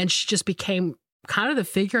along and she just became kind of the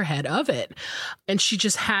figurehead of it. And she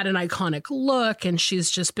just had an iconic look and she's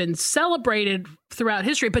just been celebrated throughout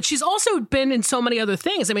history. But she's also been in so many other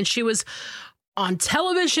things. I mean, she was on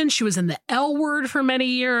television. She was in the L Word for many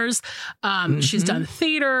years. She's done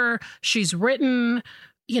theater. She's written.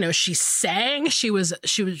 You know, she sang, she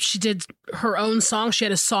did her own song. She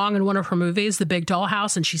had a song in one of her movies, The Big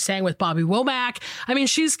Dollhouse, and she sang with Bobby Womack. I mean,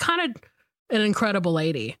 she's kind of an incredible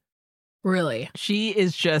lady, really. She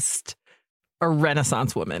is just a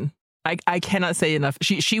Renaissance woman. I cannot say enough.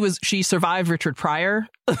 She survived Richard Pryor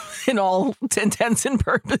in all intents and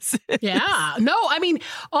purposes. Yeah. No, I mean,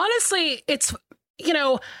 honestly, it's,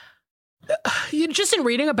 just in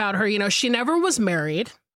reading about her, she never was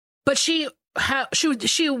married, but she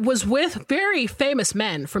was with very famous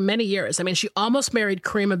men for many years. I mean, she almost married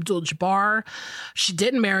Kareem Abdul-Jabbar. She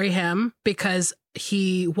didn't marry him because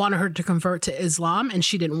he wanted her to convert to Islam and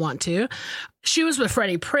she didn't want to. She was with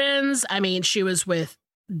Freddie Prinze. I mean, she was with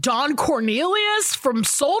Don Cornelius from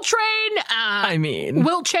Soul Train.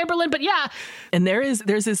 Wilt Chamberlain. But yeah. And there's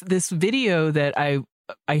this video that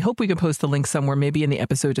I hope we can post the link somewhere, maybe in the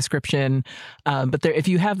episode description. But if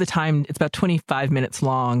you have the time, it's about 25 minutes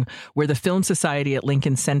long, where the Film Society at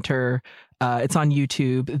Lincoln Center, it's on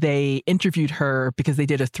YouTube, they interviewed her because they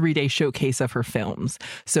did a 3-day showcase of her films.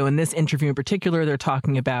 So in this interview in particular, they're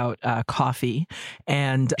talking about coffee.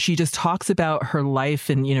 And she just talks about her life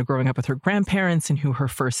and, growing up with her grandparents and who her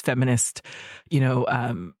first feminist,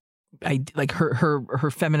 like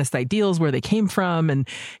her feminist ideals, where they came from. And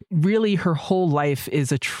really her whole life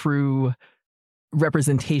is a true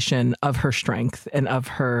representation of her strength and of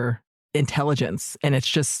her intelligence. And it's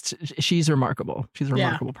just, she's remarkable. She's a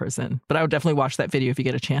remarkable person. But I would definitely watch that video if you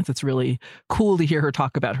get a chance. It's really cool to hear her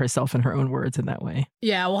talk about herself in her own words in that way.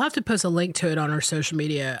 Yeah, we'll have to post a link to it on our social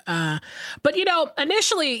media. But,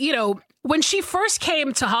 initially, when she first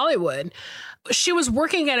came to Hollywood, she was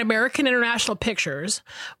working at American International Pictures,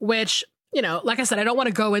 which, like I said, I don't want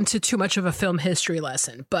to go into too much of a film history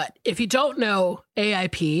lesson. But if you don't know,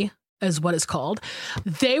 AIP is what it's called.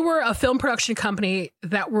 They were a film production company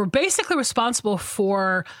that were basically responsible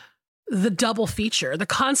for the double feature, the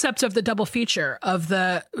concept of the double feature of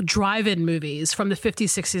the drive-in movies from the 50s,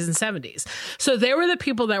 60s, and 70s. So they were the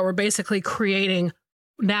people that were basically creating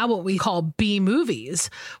now what we call B movies.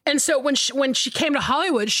 And so when she came to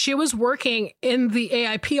Hollywood, she was working in the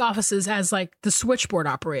AIP offices as like the switchboard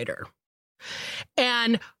operator.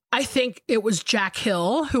 And I think it was Jack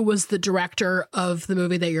Hill, who was the director of the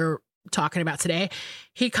movie that you're talking about today.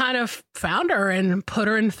 He kind of found her and put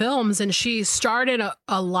her in films, and she starred in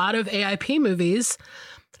a lot of AIP movies,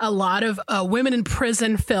 a lot of women in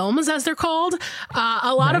prison films, as they're called.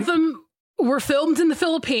 A lot of them were filmed in the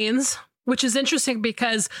Philippines, which is interesting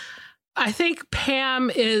because I think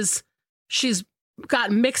Pam she's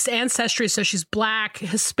got mixed ancestry. So she's Black,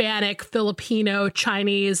 Hispanic, Filipino,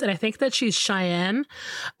 Chinese, and I think that she's Cheyenne.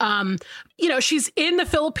 She's in the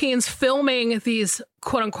Philippines filming these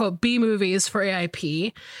quote unquote B movies for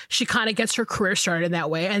AIP. She kind of gets her career started in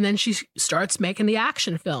that way. And then she starts making the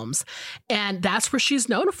action films. And that's what she's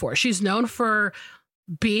known for. She's known for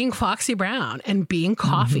being Foxy Brown and being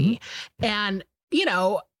Coffee. And,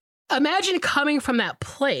 imagine coming from that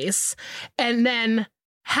place and then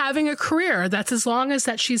having a career that's as long as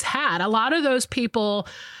that she's had. A lot of those people,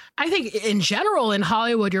 I think in general in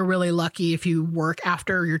Hollywood, you're really lucky if you work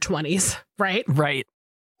after your 20s, right? Right.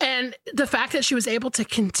 And the fact that she was able to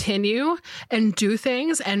continue and do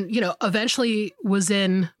things and, you know, eventually was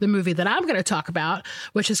in the movie that I'm going to talk about,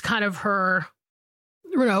 which is kind of her,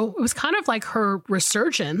 you know, it was kind of like her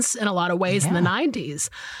resurgence in a lot of ways in the 90s,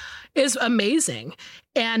 is amazing.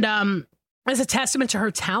 And as a testament to her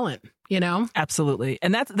talent, you know? Absolutely.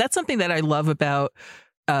 And that's something that I love about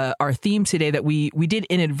our theme today that we did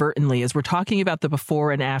inadvertently, is we're talking about the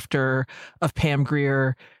before and after of Pam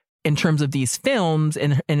Grier in terms of these films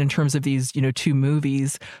and in terms of these, you know, two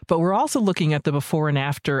movies. But we're also looking at the before and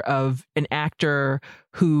after of an actor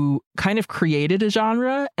who kind of created a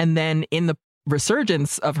genre and then in the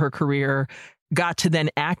resurgence of her career got to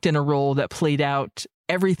then act in a role that played out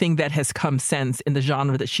everything that has come since in the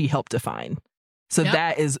genre that she helped define. So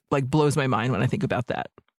that is like blows my mind when I think about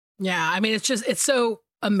that. Yeah. I mean, it's so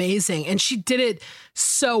amazing. And she did it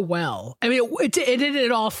so well. I mean, it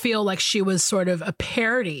didn't all feel like she was sort of a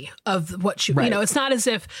parody of what she, you know, it's not as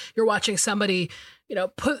if you're watching somebody, you know,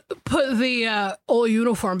 put the old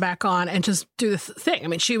uniform back on and just do the thing. I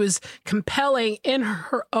mean, she was compelling in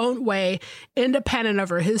her own way, independent of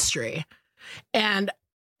her history. And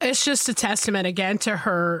it's just a testament again to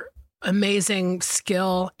her amazing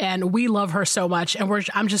skill, and we love her so much. And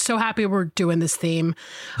I'm just so happy we're doing this theme.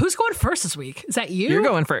 Who's going first this week? Is that you? You're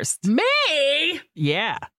going first. Me?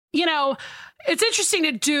 Yeah. You know, it's interesting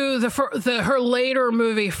to do her later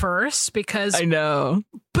movie first because I know,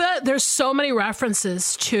 but there's so many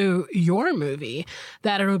references to your movie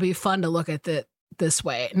that it'll be fun to look at this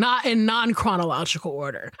way, not in non-chronological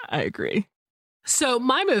order. I agree. So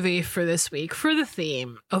my movie for this week, for the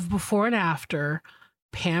theme of before and after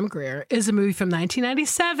Pam Grier, is a movie from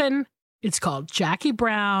 1997. It's called Jackie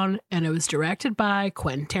Brown, and it was directed by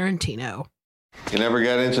Quentin Tarantino. You never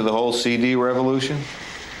got into the whole CD revolution?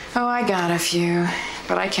 Oh, I got a few,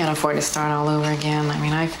 but I can't afford to start all over again. I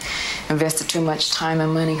mean, I've invested too much time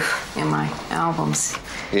and money in my albums.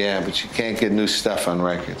 Yeah, but you can't get new stuff on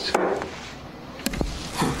records.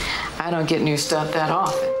 I don't get new stuff that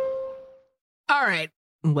often. All right.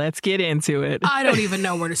 Let's get into it. I don't even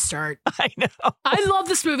know where to start. I know. I love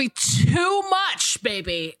this movie too much,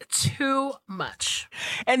 baby. Too much.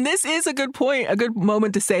 And this is a good point, a good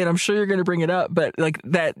moment to say, and I'm sure you're going to bring it up, but like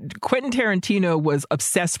that Quentin Tarantino was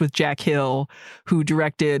obsessed with Jack Hill, who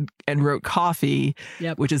directed and wrote Coffee,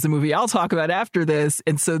 which is a movie I'll talk about after this.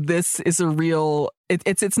 And so this is a real...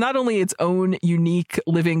 It's not only its own unique,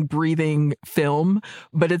 living, breathing film,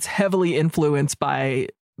 but it's heavily influenced by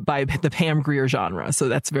the Pam Grier genre. So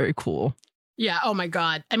that's very cool. Yeah. Oh my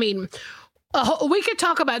God. I mean, we could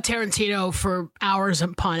talk about Tarantino for hours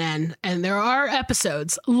upon end. And there are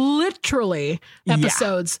episodes, literally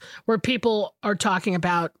episodes, where people are talking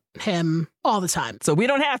about him all the time. So we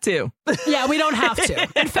don't have to. Yeah, we don't have to.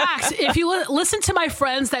 In fact, if you listen to my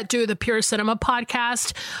friends that do the Pure Cinema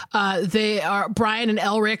podcast, they are Brian and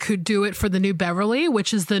Elric, who do it for the New Beverly,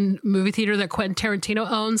 which is the movie theater that Quentin Tarantino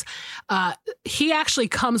owns. He actually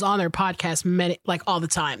comes on their podcast all the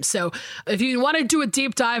time. So if you want to do a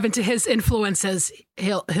deep dive into his influences,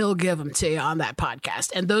 he'll give them to you on that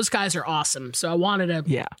podcast. And those guys are awesome. So I wanted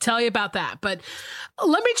to tell you about that. But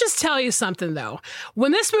let me just tell you something, though.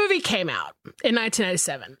 When this movie came out in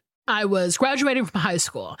 1997, I was graduating from high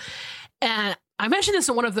school. And I mentioned this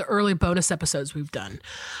in one of the early bonus episodes we've done.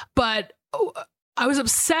 But I was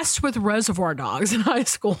obsessed with Reservoir Dogs in high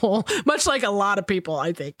school, much like a lot of people,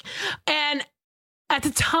 I think. And at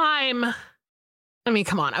the time... I mean,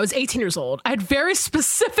 come on. I was 18 years old. I had very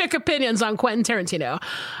specific opinions on Quentin Tarantino.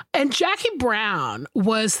 And Jackie Brown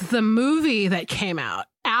was the movie that came out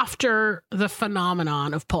after the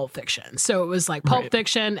phenomenon of Pulp Fiction. So it was like Pulp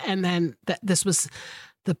Fiction, and then this was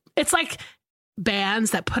it's like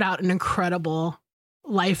bands that put out an incredible,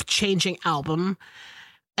 life-changing album,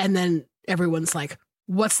 and then everyone's like,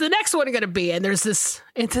 what's the next one going to be? And there's this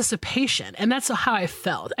anticipation. And that's how I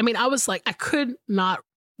felt. I mean, I was like, I could not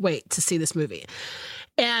wait to see this movie.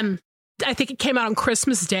 And I think it came out on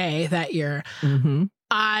Christmas Day that year. Mm-hmm.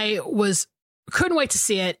 I couldn't wait to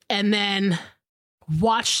see it, and then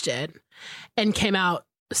watched it and came out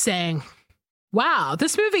saying, wow,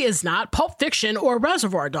 this movie is not Pulp Fiction or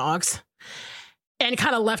Reservoir Dogs, and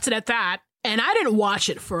kind of left it at that. And I didn't watch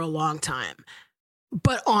it for a long time,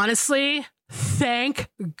 but honestly, thank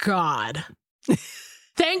God.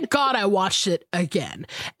 Thank God I watched it again.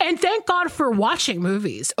 And thank God for watching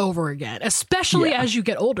movies over again, especially as you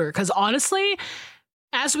get older. Because honestly,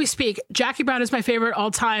 as we speak, Jackie Brown is my favorite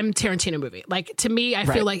all-time Tarantino movie. Like, to me, I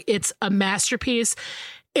feel like it's a masterpiece.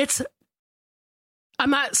 I'm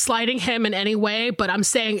not slighting him in any way, but I'm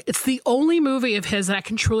saying it's the only movie of his that I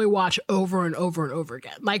can truly watch over and over and over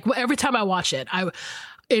again. Like, every time I watch it, I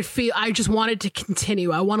just wanted to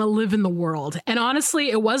continue. I want to live in the world. And honestly,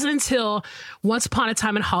 it wasn't until Once Upon a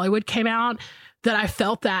Time in Hollywood came out that I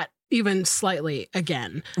felt that even slightly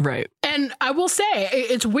again. Right. And I will say,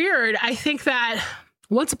 it's weird. I think that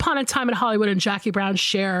Once Upon a Time in Hollywood and Jackie Brown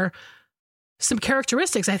share some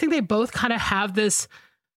characteristics. I think they both kind of have this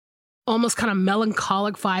almost kind of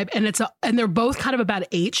melancholic vibe, and they're both kind of about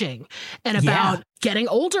aging and about getting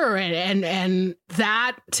older, and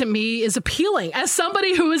that to me is appealing as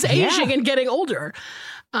somebody who is aging and getting older.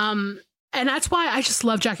 And that's why I just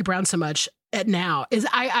love Jackie Brown so much now. Is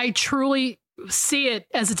I truly see it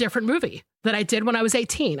as a different movie that I did when I was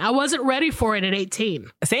 18. I wasn't ready for it at 18.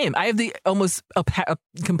 Same. I have the almost a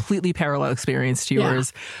completely parallel experience to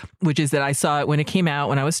yours, which is that I saw it when it came out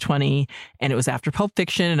when I was 20, and it was after Pulp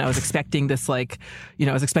Fiction, and I was expecting this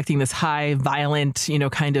this high, violent,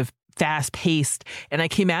 kind of fast paced. And I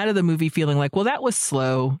came out of the movie feeling like, well, that was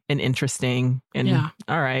slow and interesting. And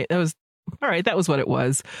that was what it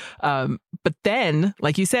was. But then,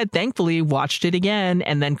 like you said, thankfully watched it again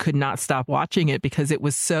and then could not stop watching it because it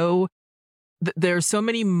was so... There are so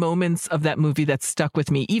many moments of that movie that stuck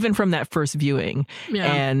with me, even from that first viewing. Yeah.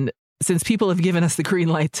 And since people have given us the green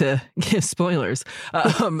light to give spoilers,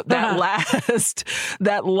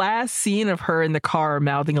 that last scene of her in the car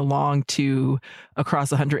mouthing along to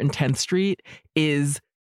Across 110th Street is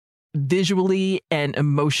visually and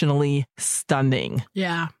emotionally stunning.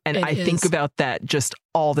 Yeah. And I think about that just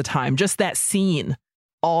all the time, just that scene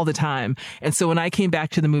all the time. And so when I came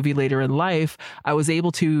back to the movie later in life, I was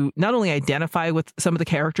able to not only identify with some of the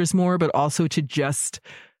characters more, but also to just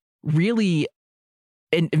really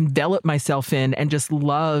envelop myself in and just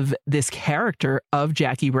love this character of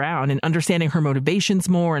Jackie Brown and understanding her motivations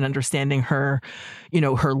more and understanding her,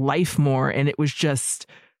 her life more. And it was just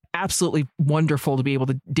absolutely wonderful to be able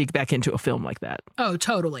to dig back into a film like that. Oh,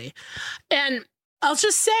 totally. And I'll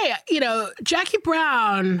just say, Jackie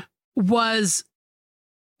Brown was,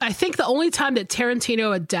 I think, the only time that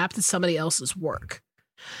Tarantino adapted somebody else's work.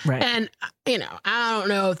 Right. And, I don't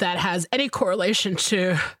know if that has any correlation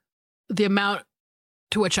to the amount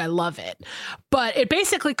to which I love it, but it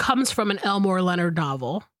basically comes from an Elmore Leonard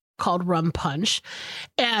novel called Rum Punch.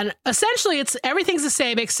 And essentially everything's the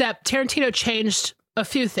same, except Tarantino changed a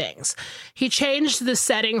few things. He changed the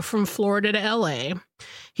setting from Florida to LA.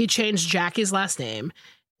 He changed Jackie's last name.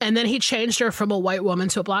 And then he changed her from a white woman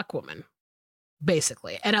to a black woman,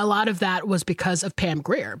 basically. And a lot of that was because of Pam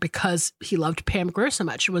Grier, because he loved Pam Grier so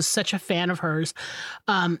much. He was such a fan of hers.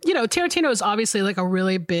 Tarantino is obviously like a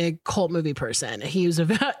really big cult movie person. He was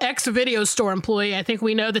an ex-video store employee. I think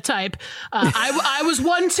we know the type. I was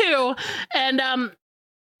one too. And,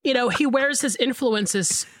 he wears his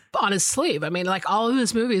influences on his sleeve. I mean, like, all of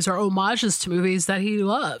his movies are homages to movies that he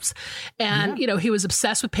loves. And, he was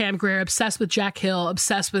obsessed with Pam Grier, obsessed with Jack Hill,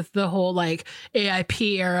 obsessed with the whole like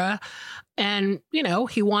AIP era. And,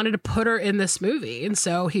 he wanted to put her in this movie. And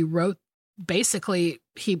so he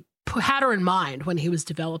had her in mind when he was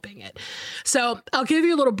developing it. So I'll give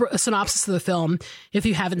you a little synopsis of the film if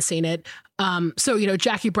you haven't seen it.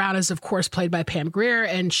 Jackie Brown is, of course, played by Pam Grier,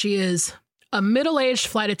 and she is a middle-aged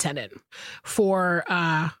flight attendant for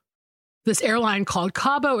this airline called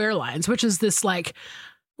Cabo Airlines, which is this like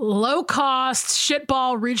low-cost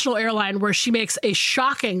shitball regional airline where she makes a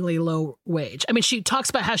shockingly low wage. I mean, she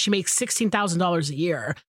talks about how she makes $16,000 a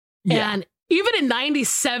year. Yeah. And even in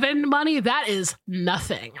 97 money, that is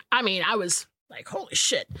nothing. I mean, I was like, holy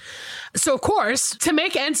shit. So, of course, to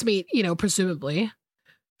make ends meet, presumably,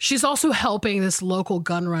 she's also helping this local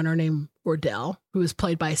gun runner named Ordell, who is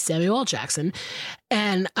played by Samuel L. Jackson.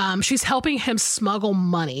 And she's helping him smuggle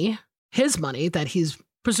his money that he's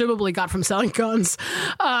presumably got from selling guns,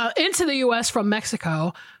 into the U.S. from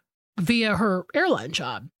Mexico via her airline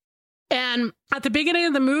job. And at the beginning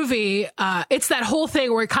of the movie, it's that whole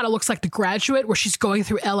thing where it kind of looks like The Graduate, where she's going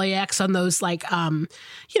through LAX on those like,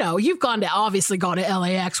 you've obviously gone to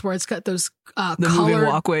LAX where it's got those colored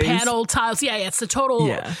walkways, panel tiles. Yeah, it's the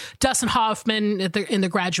total Dustin Hoffman in the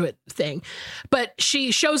Graduate thing. But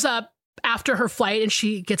she shows up after her flight and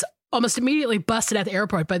she gets almost immediately busted at the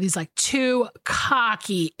airport by these like two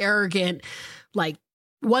cocky, arrogant, like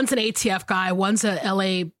one's an ATF guy, one's a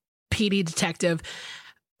LAPD detective,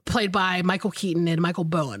 played by Michael Keaton and Michael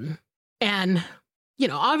Bowen. And,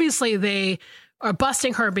 obviously they are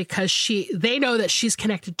busting her because they know that she's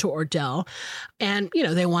connected to Ordell, and,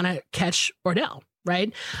 they want to catch Ordell.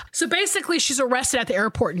 right? So basically, she's arrested at the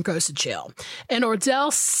airport and goes to jail. And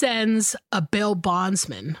Ordell sends a bail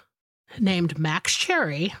bondsman named Max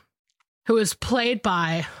Cherry, who is played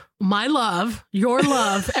by my love, your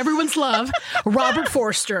love, everyone's love, Robert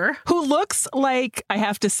Forster. Who looks like, I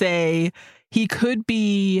have to say, he could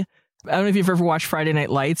be, I don't know if you've ever watched Friday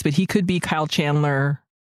Night Lights, but he could be Kyle Chandler,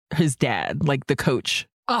 his dad, like the coach.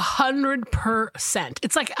 100%.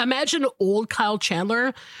 It's like, imagine old Kyle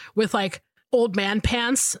Chandler with like old man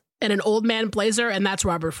pants and an old man blazer, and that's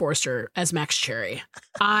Robert Forster as Max Cherry.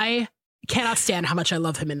 I cannot stand how much I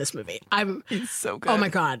love him in this movie. He's so good. Oh my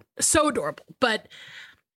God. So adorable. But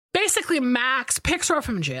basically, Max picks her up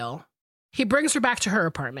from jail. He brings her back to her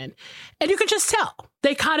apartment, and you can just tell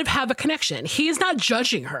they kind of have a connection. He is not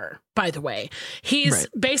judging her, by the way. He's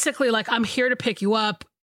basically like, I'm here to pick you up.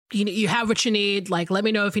 You have what you need. Like, let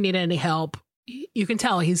me know if you need any help. You can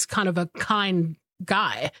tell he's kind of a kind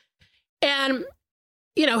guy. And,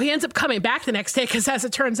 he ends up coming back the next day because, as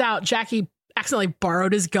it turns out, Jackie accidentally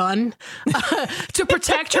borrowed his gun to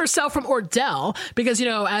protect herself from Ordell because,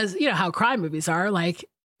 as you know how crime movies are, like,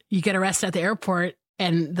 you get arrested at the airport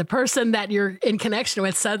and the person that you're in connection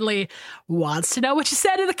with suddenly wants to know what you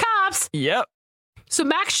said to the cops. Yep. So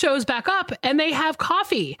Max shows back up and they have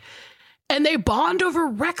coffee and they bond over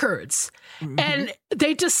records. Mm-hmm. And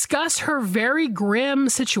they discuss her very grim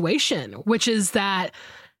situation, which is that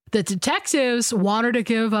the detectives want her to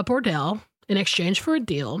give up Ordell in exchange for a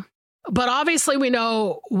deal. But obviously we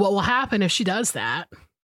know what will happen if she does that.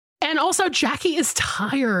 And also Jackie is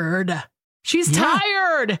tired. She's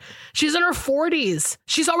tired. She's in her 40s.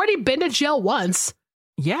 She's already been to jail once.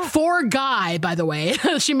 Yeah. For a guy, by the way.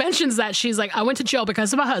 She mentions that she's like, I went to jail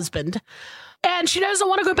because of a husband. And she doesn't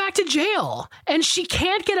want to go back to jail. And she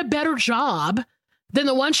can't get a better job than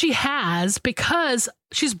the one she has because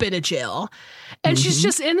she's been to jail. And she's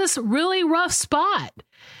just in this really rough spot.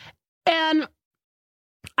 And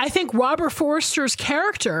I think Robert Forster's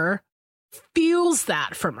character feels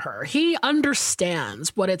that from her. He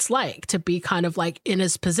understands what it's like to be kind of like in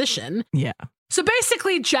his position. Yeah. So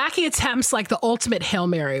basically, Jackie attempts like the ultimate Hail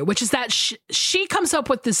Mary, which is that she comes up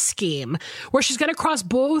with this scheme where she's going to cross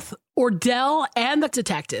both Ordell and the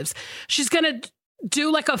detectives. She's going to do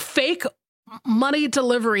like a fake money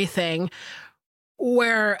delivery thing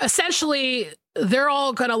where essentially they're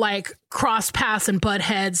all going to like cross paths and butt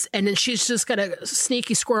heads. And then she's just going to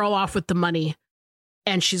sneaky squirrel off with the money.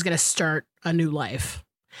 And she's going to start a new life.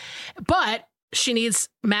 But she needs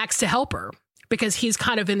Max to help her because he's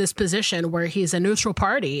kind of in this position where he's a neutral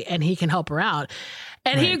party and he can help her out.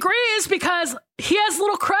 And he agrees because he has a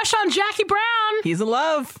little crush on Jackie Brown. He's in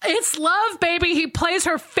love. It's love, baby. He plays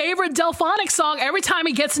her favorite Delphonics song every time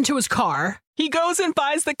he gets into his car. He goes and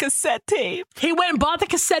buys the cassette tape. He went and bought the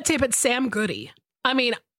cassette tape at Sam Goody. I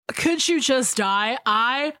mean, could you just die?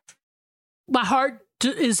 My heart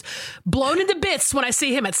is blown into bits when I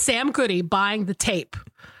see him at Sam Goody buying the tape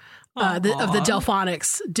of the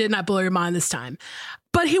Delphonics. Did not blow your mind this time.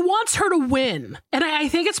 But he wants her to win. And I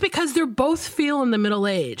think it's because they're both feeling the middle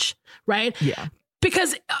age, right? Yeah.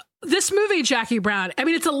 Because this movie, Jackie Brown, I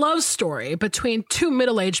mean, it's a love story between two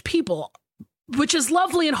middle-aged people, which is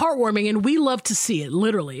lovely and heartwarming, and we love to see it.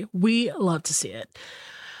 Literally, we love to see it.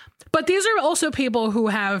 But these are also people who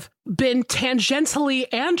have been tangentially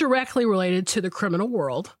and directly related to the criminal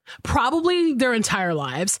world, probably their entire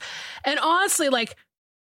lives. And honestly, like,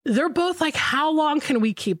 they're both like, how long can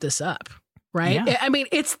we keep this up? Right? Yeah. I mean,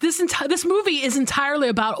 it's this movie is entirely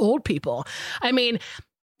about old people. I mean,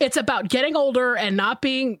 it's about getting older and not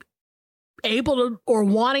being able to or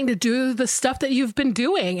wanting to do the stuff that you've been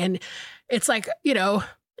doing. And it's like,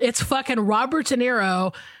 it's fucking Robert De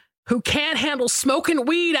Niro who can't handle smoking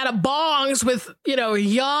weed out of bongs with,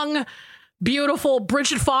 young, beautiful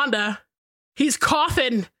Bridget Fonda. He's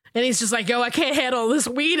coughing and he's just like, yo, I can't handle this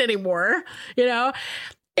weed anymore.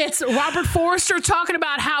 It's Robert Forster talking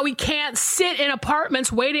about how he can't sit in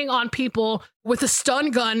apartments waiting on people with a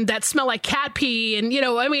stun gun that smell like cat pee. And,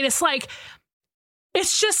 it's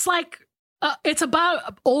just like, it's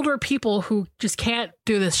about older people who just can't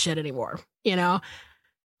do this shit anymore, And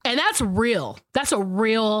that's real. That's a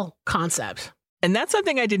real concept. And that's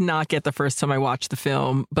something I did not get the first time I watched the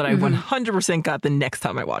film, but I 100% got the next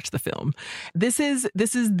time I watched the film. This is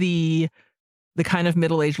the kind of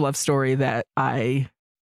middle-aged love story that I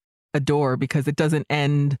adore because it doesn't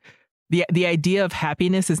end. The idea of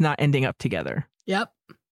happiness is not ending up together. Yep.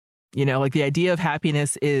 The idea of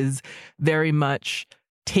happiness is very much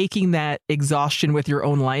taking that exhaustion with your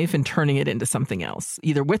own life and turning it into something else,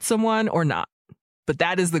 either with someone or not. But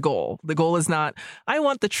that is the goal. The goal is not, I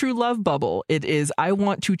want the true love bubble. It is, I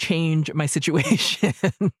want to change my situation.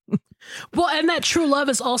 Well, and that true love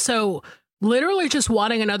is also literally just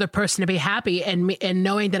wanting another person to be happy and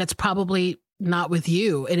knowing that it's probably not with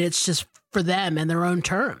you and it's just for them and their own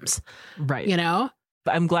terms. Right. You know?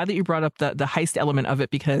 I'm glad that you brought up the heist element of it,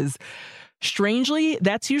 because strangely,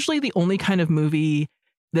 that's usually the only kind of movie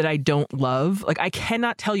that I don't love. Like, I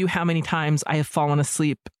cannot tell you how many times I have fallen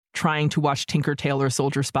asleep trying to watch Tinker Tailor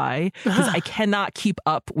Soldier Spy, because I cannot keep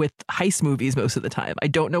up with heist movies most of the time. I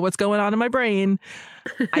don't know what's going on in my brain.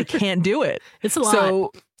 I can't do it. It's a lot.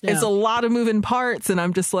 So it's a lot of moving parts, and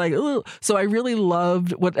I'm just like, ugh. So I really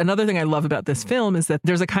loved another thing I love about this film is that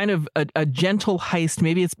there's a kind of a gentle heist.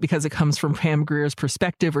 Maybe it's because it comes from Pam Grier's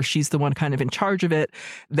perspective, or she's the one kind of in charge of it,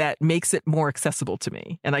 that makes it more accessible to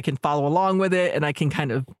me. And I can follow along with it, and I can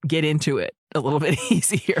kind of get into it a little bit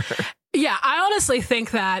easier. Yeah, I honestly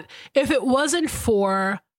think that if it wasn't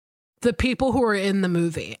for the people who are in the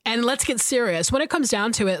movie, and let's get serious, when it comes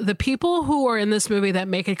down to it, the people who are in this movie that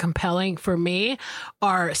make it compelling for me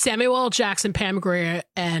are Samuel L. Jackson, Pam Grier,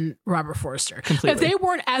 and Robert Forster. Completely. If they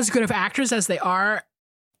weren't as good of actors as they are,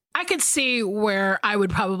 I could see where I would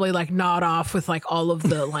probably like nod off with like all of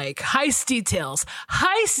the like heist details.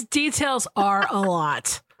 Heist details are a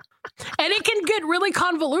lot. And it can get really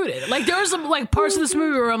convoluted. Like there's some like parts of this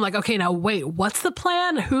movie where I'm like, okay, now wait, what's the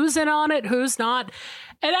plan? Who's in on it? Who's not?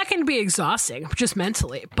 And that can be exhausting just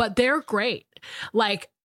mentally, but they're great. Like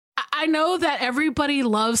I know that everybody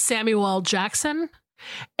loves Samuel L. Jackson,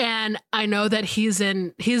 and I know that he's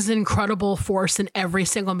an incredible force in every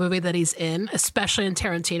single movie that he's in, especially in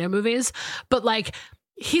Tarantino movies. But like,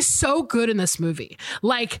 he's so good in this movie.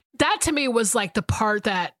 Like that to me was like the part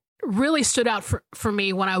that really stood out for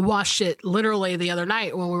me when I watched it literally the other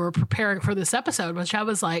night when we were preparing for this episode, which I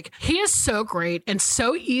was like, he is so great and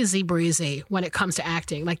so easy breezy when it comes to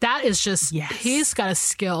acting. Like that is just, he's got a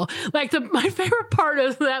skill. Like my favorite part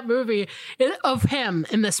of that movie, of him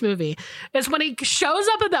in this movie, is when he shows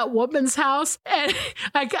up at that woman's house and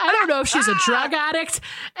I don't know if she's a drug addict,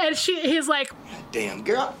 and he's like, damn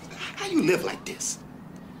girl, how you live like this?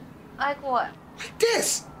 Like what? Like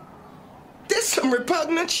this. This some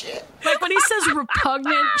repugnant shit. Like when he says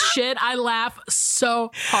repugnant shit, I laugh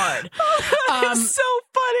so hard. It's so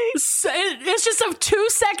funny. It's just a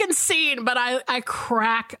 2-second scene, but I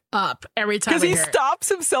crack up every time. Because he stops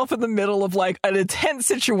himself in the middle of like an intense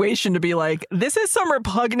situation to be like, this is some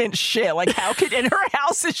repugnant shit. Like how could, and her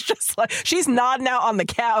house is just like, she's nodding out on the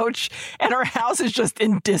couch and her house is just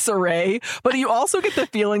in disarray. But you also get the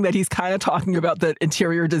feeling that he's kind of talking about the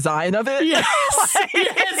interior design of it. Yes.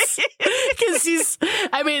 Yes. Because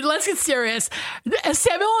let's get serious.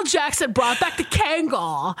 Samuel L. Jackson brought back the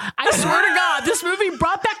Kangol. I swear to God, this movie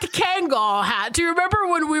brought back the Kangol hat. Do you remember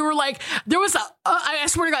when we were like, there was I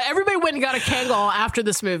swear to God, everybody went and got a Kangol after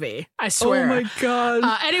this movie. I swear. Oh my God.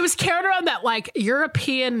 And he was carried around that like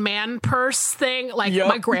European man purse thing. Like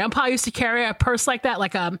my grandpa used to carry a purse like that.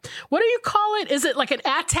 Like what do you call it? Is it like an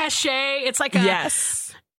attaché? It's like a... Yes.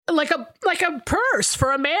 Like a purse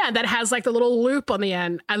for a man that has like the little loop on the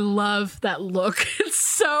end. I love that look.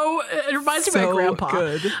 It reminds me of my grandpa.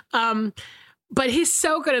 Good. But he's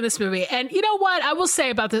so good in this movie. And you know what I will say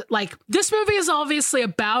about this movie is obviously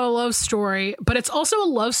about a love story, but it's also a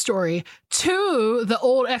love story to the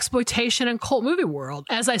old exploitation and cult movie world.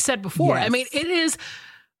 As I said before, yes. I mean, it is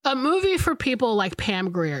a movie for people like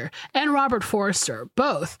Pam Grier and Robert Forster,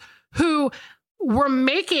 both who were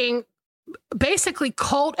making basically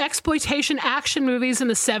cult exploitation action movies in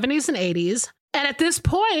the 70s and 80s. And at this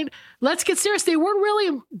point, let's get serious, they weren't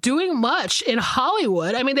really doing much in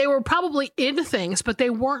Hollywood. I mean, they were probably in things, but they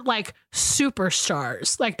weren't like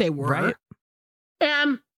superstars like they were. Right.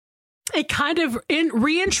 And it kind of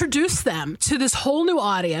reintroduced them to this whole new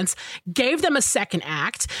audience, gave them a second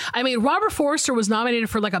act. I mean, Robert Forster was nominated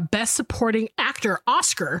for like a Best Supporting Actor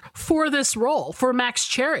Oscar for this role, for Max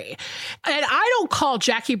Cherry. And I don't call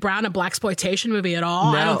Jackie Brown a blaxploitation movie at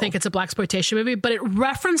all. No. I don't think it's a blaxploitation movie, but it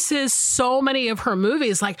references so many of her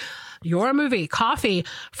movies, like Your Movie, Coffee,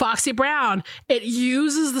 Foxy Brown. It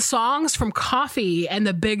uses the songs from Coffee and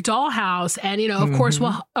The Big Dollhouse. And, you know, of course,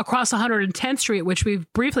 Across 110th Street, which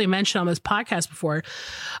we've briefly mentioned on this podcast before.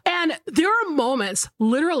 And there are moments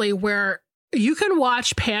literally where you can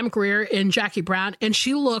watch Pam Grier in Jackie Brown and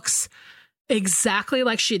she looks exactly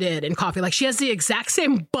like she did in Coffee. Like she has the exact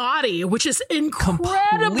same body, which is incredible.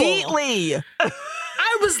 Completely.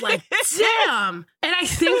 I was like, damn. And I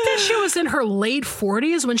think that she was in her late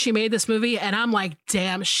 40s when she made this movie. And I'm like,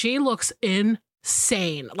 damn, she looks incredible.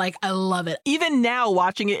 insane. Like, I love it. Even now,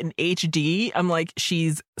 watching it in HD, I'm like,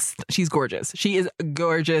 she's gorgeous. She is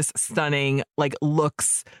gorgeous, stunning, like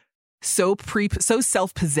looks so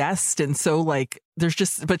self-possessed and so like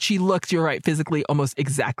but she looks, you're right, physically almost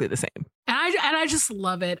exactly the same. And I just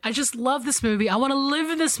love it. I just love this movie. I want to live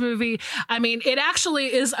in this movie. I mean, it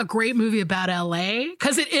actually is a great movie about LA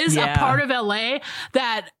because it is a part of LA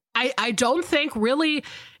that I don't think really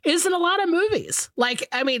is in a lot of movies. Like,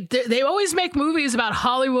 I mean, they always make movies about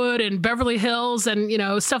Hollywood and Beverly Hills and, you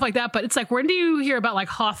know, stuff like that. But it's like, when do you hear about like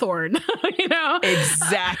Hawthorne? You know?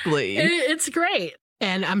 Exactly. It's great.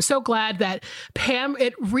 And I'm so glad that Pam,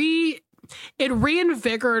 it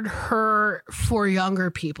reinvigorated her for younger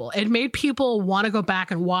people. It made people want to go back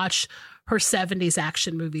and watch her 70s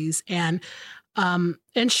action movies. And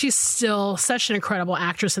she's still such an incredible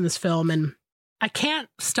actress in this film. And I can't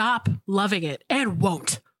stop loving it and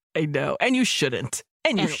won't. I know. And you shouldn't.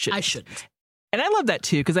 And you shouldn't. I shouldn't. And I love that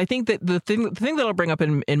too, because I think that the thing that I'll bring up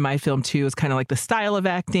in my film too is kind of like the style of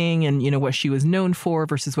acting and, you know, what she was known for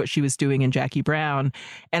versus what she was doing in Jackie Brown.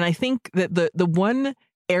 And I think that the one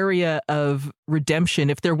area of redemption,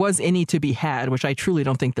 if there was any to be had, which I truly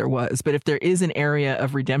don't think there was, but if there is an area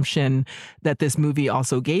of redemption that this movie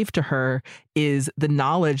also gave to her, is the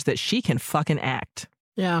knowledge that she can fucking act.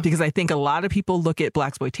 Yeah. Because I think a lot of people look at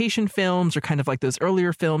blaxploitation films or kind of like those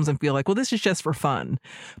earlier films and feel like, well, this is just for fun.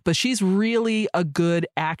 But she's really a good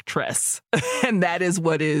actress. And that is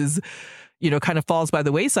what is, you know, kind of falls by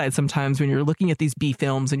the wayside sometimes when you're looking at these B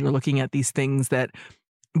films and you're looking at these things that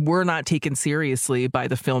were not taken seriously by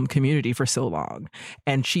the film community for so long.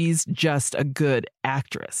 And she's just a good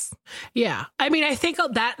actress. Yeah. I mean, I think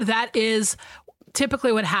that is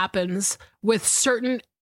typically what happens with certain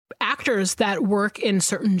actors that work in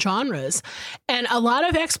certain genres. And a lot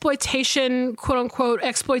of exploitation, quote unquote,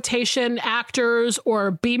 exploitation actors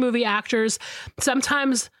or B-movie actors,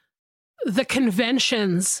 sometimes the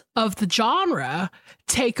conventions of the genre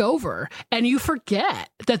take over and you forget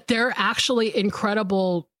that they're actually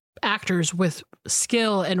incredible actors with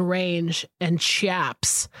skill and range and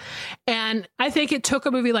chaps. And I think it took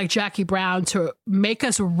a movie like Jackie Brown to make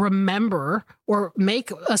us remember or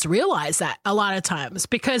make us realize that a lot of times,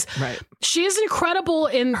 because she is incredible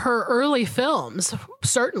in her early films,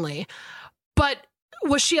 certainly, but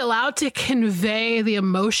was she allowed to convey the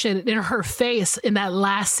emotion in her face in that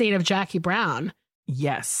last scene of Jackie Brown?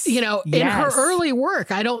 Yes. You know, in her early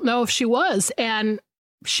work, I don't know if she was. And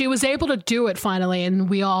she was able to do it finally. And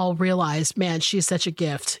we all realized, man, she's such a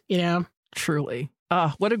gift, you know? Truly.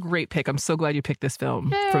 What a great pick. I'm so glad you picked this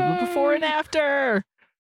film for the before and after.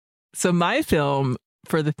 So my film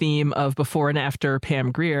for the theme of before and after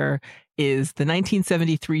Pam Grier is the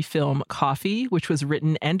 1973 film Coffee, which was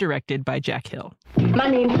written and directed by Jack Hill. My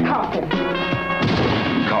name's Coffee.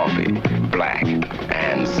 Coffee, black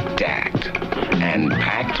and stacked and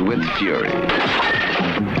packed with fury.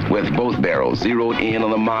 With both barrels zeroed in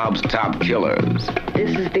on the mob's top killers.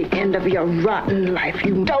 This is the end of your rotten life,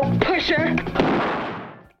 you dope pusher.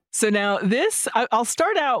 So now this, I'll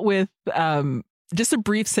start out with just a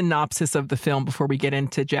brief synopsis of the film before we get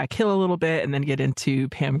into Jack Hill a little bit and then get into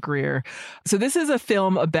Pam Grier. So this is a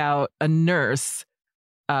film about a nurse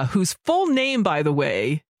whose full name, by the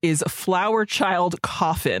way, is Flower Child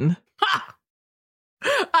Coffin.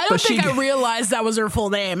 I don't think I realized that was her full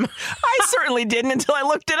name. I certainly didn't until I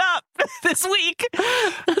looked it up this week.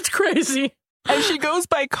 That's crazy. And she goes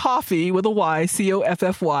by Coffee with a Y,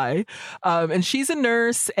 Coffy. And she's a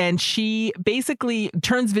nurse and she basically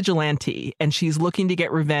turns vigilante and she's looking to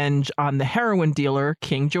get revenge on the heroin dealer,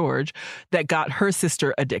 King George, that got her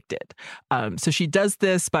sister addicted. So she does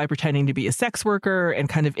this by pretending to be a sex worker and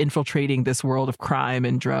kind of infiltrating this world of crime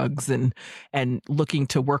and drugs and looking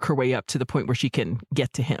to work her way up to the point where she can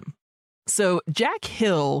get to him. So Jack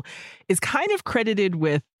Hill is kind of credited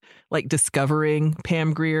with like discovering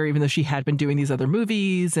Pam Grier, even though she had been doing these other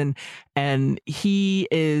movies. And he's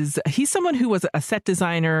someone who was a set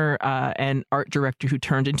designer and art director who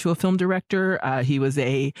turned into a film director. He was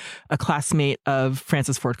a classmate of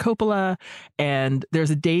Francis Ford Coppola. And there's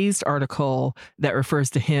a Dazed article that refers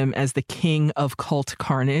to him as the king of cult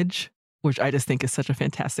carnage, which I just think is such a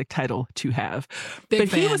fantastic title to have. Big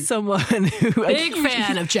fan. He was someone who... Big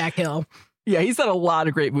fan of Jack Hill. Yeah, he's done a lot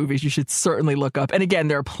of great movies you should certainly look up. And again,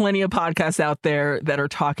 there are plenty of podcasts out there that are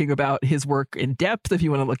talking about his work in depth if you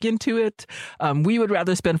want to look into it. We would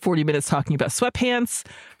rather spend 40 minutes talking about sweatpants,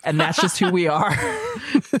 and that's just who we are.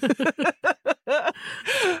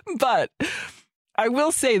 But I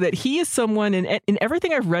will say that he is someone in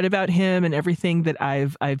everything I've read about him and everything that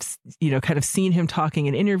I've kind of seen him talking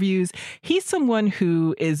in interviews. He's someone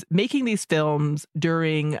who is making these films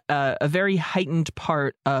during a very heightened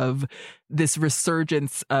part of this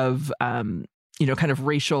resurgence of kind of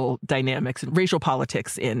racial dynamics and racial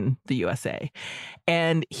politics in the USA.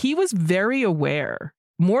 And he was very aware,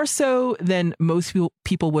 more so than most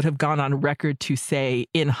people would have gone on record to say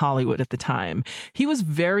in Hollywood at the time. He was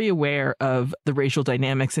very aware of the racial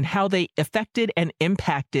dynamics and how they affected and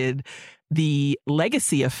impacted the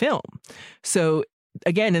legacy of film. So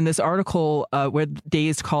again, in this article where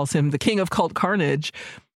Dazed calls him the king of cult carnage,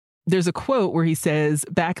 there's a quote where he says,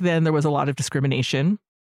 "Back then there was a lot of discrimination.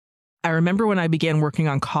 I remember when I began working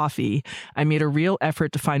on Coffee, I made a real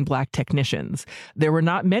effort to find Black technicians. There were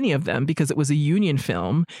not many of them because it was a union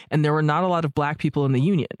film and there were not a lot of Black people in the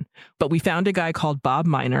union. But we found a guy called Bob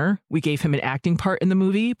Miner. We gave him an acting part in the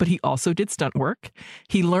movie, but he also did stunt work.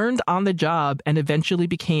 He learned on the job and eventually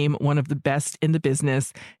became one of the best in the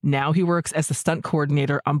business. Now he works as a stunt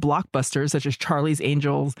coordinator on blockbusters such as Charlie's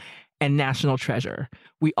Angels and National Treasure.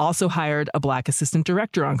 We also hired a Black assistant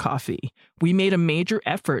director on Coffee. We made a major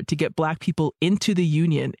effort to get Black people into the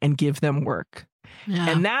union and give them work." Yeah.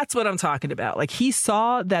 And that's what I'm talking about. Like, he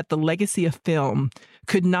saw that the legacy of film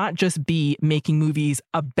could not just be making movies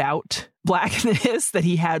about Blackness, that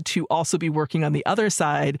he had to also be working on the other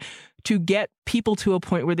side to get people to a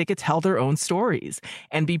point where they could tell their own stories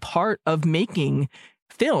and be part of making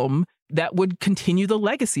film that would continue the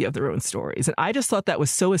legacy of their own stories. And I just thought that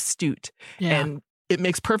was so astute. Yeah. And it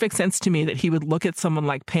makes perfect sense to me that he would look at someone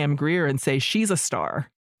like Pam Grier and say, she's a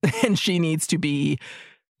star and she needs to be,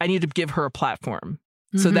 I need to give her a platform.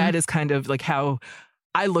 Mm-hmm. So that is kind of like how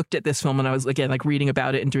I looked at this film when I was, again, like reading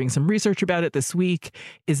about it and doing some research about it this week,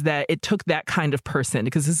 is that it took that kind of person,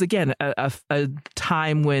 because this is, again, a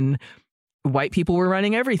time when white people were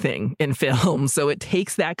running everything in film. So it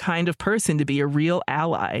takes that kind of person to be a real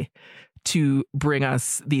ally to bring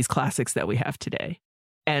us these classics that we have today.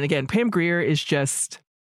 And again, Pam Grier is just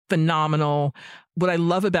phenomenal. What I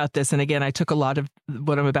love about this, and again, I took a lot of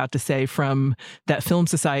what I'm about to say from that Film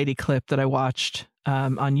Society clip that I watched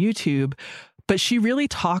on YouTube, but she really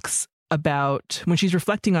talks about, when she's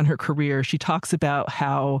reflecting on her career, she talks about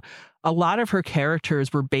how a lot of her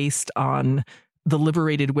characters were based on the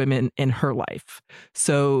liberated women in her life.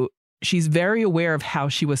 So she's very aware of how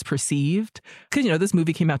she was perceived, because, this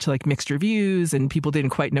movie came out to like mixed reviews and people didn't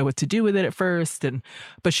quite know what to do with it at first.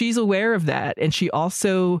 But she's aware of that. And she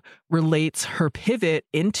also relates her pivot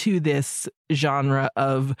into this genre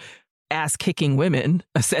of ass-kicking women,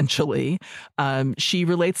 essentially. She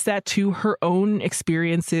relates that to her own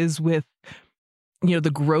experiences with,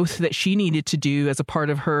 the growth that she needed to do as a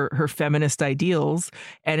part of her feminist ideals,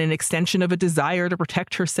 and an extension of a desire to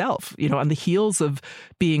protect herself, on the heels of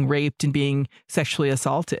being raped and being sexually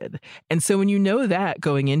assaulted. And so when you know that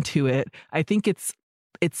going into it, I think it's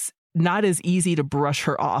not as easy to brush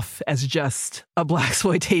her off as just a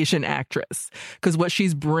blaxploitation actress, because what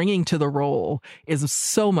she's bringing to the role is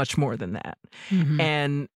so much more than that. Mm-hmm.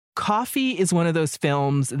 And Coffee is one of those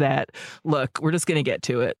films that, look, we're just going to get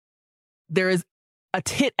to it. There is a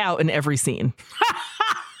tit out in every scene.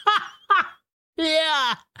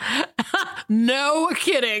 Yeah. No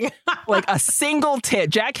kidding. Like a single tit.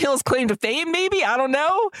 Jack Hill's claim to fame, maybe? I don't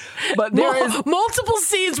know. But there is multiple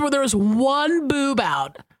scenes where there's one boob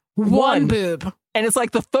out. One boob. And it's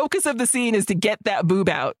like the focus of the scene is to get that boob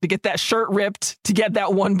out, to get that shirt ripped, to get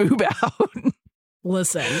that one boob out.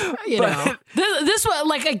 Listen, this one,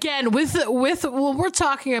 like, again, with when we're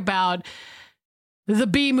talking about the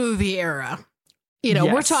B movie era.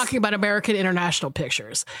 Yes. We're talking about American International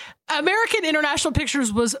Pictures. American International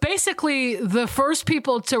Pictures was basically the first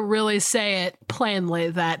people to really say it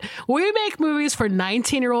plainly, that we make movies for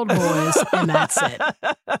 19-year-old boys and that's it.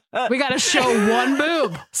 We got to show one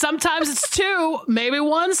boob. Sometimes it's two, maybe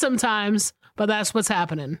one sometimes, but that's what's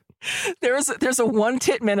happening. There's a one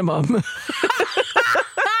tit minimum.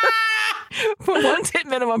 One tit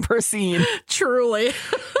minimum per scene. Truly.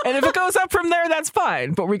 And if it goes up from there, that's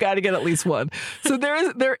fine. But we got to get at least one. So there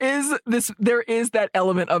is that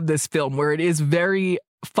element of this film where it is very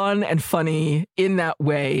fun and funny in that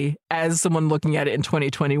way, as someone looking at it in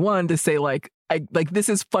 2021 to say, this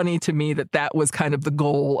is funny to me that was kind of the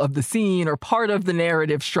goal of the scene, or part of the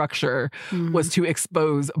narrative structure was to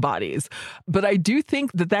expose bodies. But I do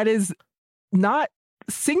think that is not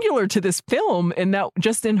singular to this film, in that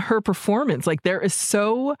just in her performance, like there's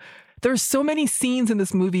so many scenes in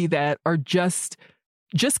this movie that are just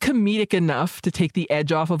comedic enough to take the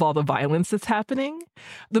edge off of all the violence that's happening.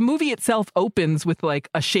 The movie itself opens with like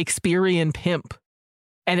a Shakespearean pimp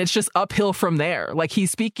And it's just uphill from there. Like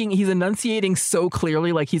he's enunciating so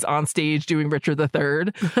clearly, like he's on stage doing Richard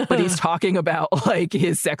III, but he's talking about like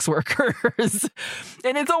his sex workers.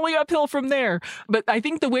 And it's only uphill from there. But I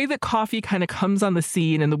think the way that Coffee kind of comes on the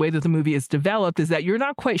scene and the way that the movie is developed is that you're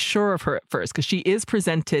not quite sure of her at first, because she is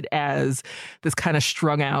presented as this kind of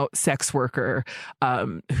strung out sex worker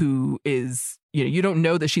who is, you don't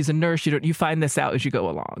know that she's a nurse. You find this out as you go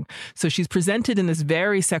along. So she's presented in this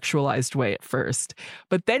very sexualized way at first,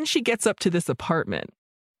 but then she gets up to this apartment,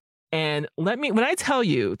 and when I tell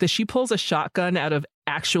you that she pulls a shotgun out of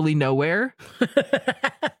actually nowhere,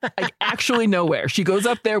 like actually nowhere. She goes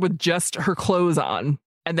up there with just her clothes on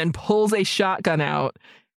and then pulls a shotgun out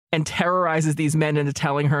and terrorizes these men into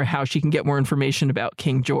telling her how she can get more information about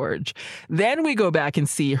King George. Then we go back and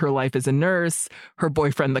see her life as a nurse, her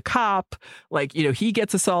boyfriend, the cop, he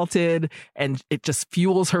gets assaulted, and it just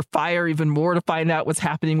fuels her fire even more to find out what's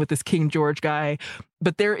happening with this King George guy.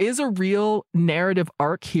 But there is a real narrative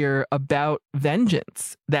arc here about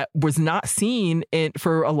vengeance that was not seen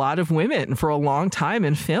for a lot of women for a long time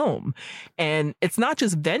in film. And it's not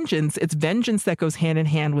just vengeance, it's vengeance that goes hand in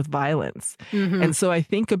hand with violence. Mm-hmm. And so I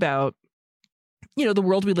think about, the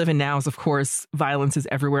world we live in now is, of course, violence is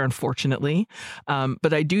everywhere, unfortunately.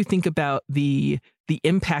 But I do think about the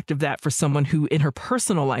impact of that for someone who in her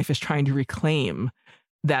personal life is trying to reclaim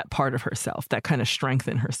that part of herself, that kind of strength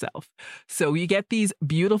in herself. So you get these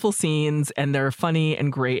beautiful scenes, and they're funny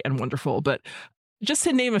and great and wonderful. But just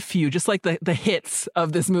to name a few, just like the hits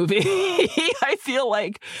of this movie, I feel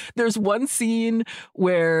like there's one scene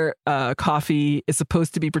where Coffee is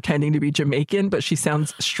supposed to be pretending to be Jamaican, but she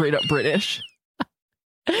sounds straight up British,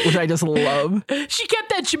 which I just love. She kept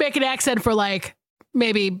that Jamaican accent for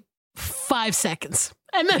maybe 5 seconds.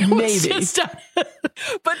 And then it was just done.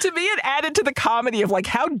 But to me, it added to the comedy of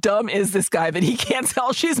how dumb is this guy that he can't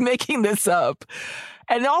tell she's making this up.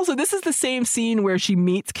 And also, this is the same scene where she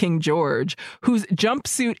meets King George, whose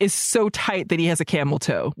jumpsuit is so tight that he has a camel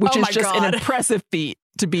toe, which is just an impressive feat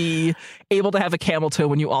to be able to have a camel toe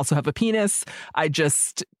when you also have a penis. I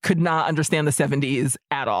just could not understand the 70s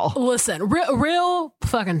at all. Listen, real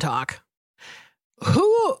fucking talk.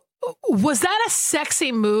 Was that a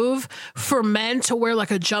sexy move for men to wear a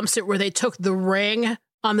jumpsuit where they took the ring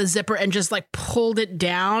on the zipper and just pulled it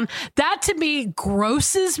down? That to me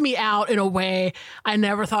grosses me out in a way I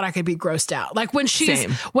never thought I could be grossed out. When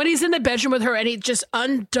he's in the bedroom with her and he just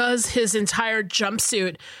undoes his entire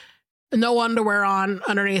jumpsuit, no underwear on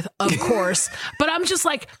underneath, of course. But I'm just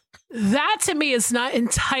that to me is not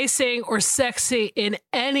enticing or sexy in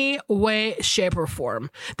any way, shape, or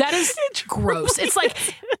form. That is gross. It's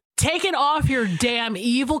taking off your damn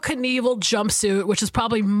Evel Knievel jumpsuit, which is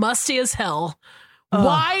probably musty as hell.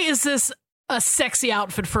 Why is this a sexy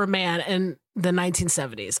outfit for a man in the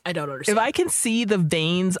 1970s? I don't understand. If I can see the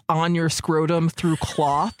veins on your scrotum through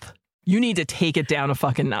cloth, you need to take it down a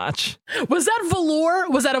fucking notch. Was that velour?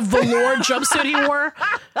 Was that a velour jumpsuit he wore?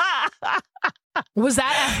 Was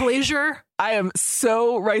that athleisure? I am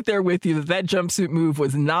so right there with you that jumpsuit move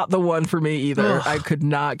was not the one for me either. Ugh. I could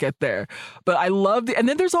not get there. But I loved it. And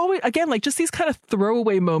then there's always, again, just these kind of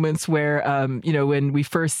throwaway moments where, when we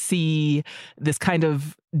first see this kind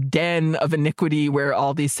of den of iniquity where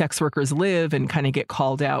all these sex workers live and kind of get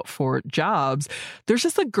called out for jobs, there's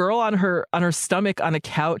just a girl on her stomach on a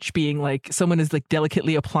couch being someone is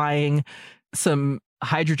delicately applying some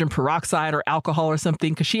hydrogen peroxide or alcohol or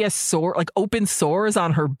something because she has open sores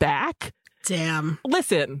on her back. Damn.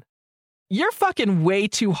 Listen, you're fucking way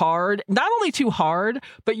too hard. Not only too hard,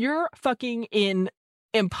 but you're fucking in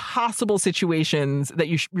impossible situations that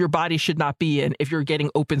your body should not be in if you're getting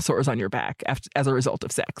open sores on your back as a result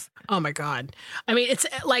of sex. Oh my God. I mean, it's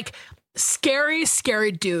scary,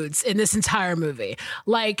 scary dudes in this entire movie.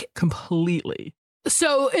 Completely.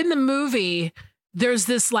 So in the movie, there's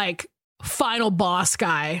this final boss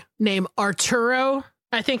guy named Arturo,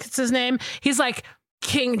 I think it's his name. He's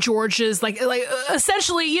King George's,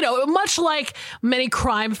 essentially, much like many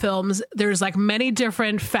crime films, there's many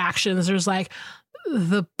different factions. There's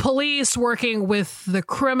the police working with the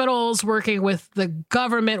criminals, working with the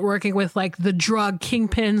government, working with the drug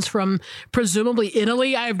kingpins from presumably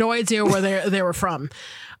Italy. I have no idea where they were from.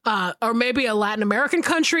 Or maybe a Latin American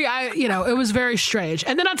country. It was very strange.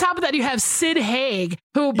 And then on top of that, you have Sid Haig,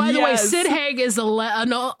 who, by the way, Sid Haig is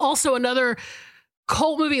also another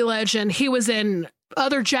cult movie legend. He was in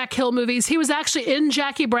other Jack Hill movies. He was actually in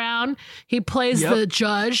Jackie Brown. He plays the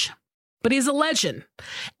judge. but he's a legend.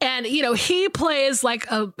 And, you know, he plays like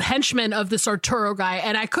a henchman of this Arturo guy.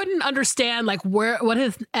 And I couldn't understand like what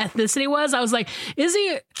his ethnicity was. I was like, is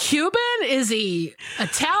he Cuban? Is he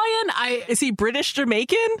Italian? Is he British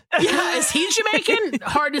Jamaican? Yeah. Is he Jamaican?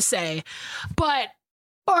 Hard to say. But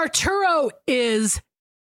Arturo is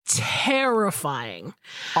terrifying.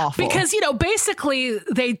 Awful. Because, you know, basically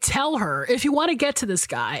they tell her, if you want to get to this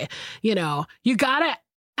guy, you know, you gotta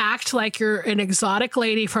act like you're an exotic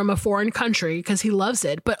lady from a foreign country because he loves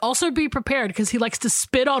it, but also be prepared because he likes to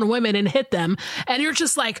spit on women and hit them. And you're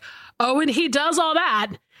just like, oh, and he does all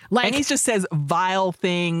that. Like, and he just says vile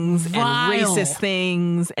things and racist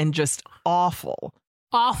things and just awful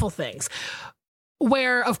things.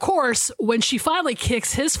 Where, of course, when she finally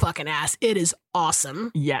kicks his fucking ass, it is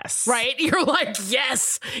awesome. Yes. Right? You're like,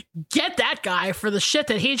 yes, get that guy for the shit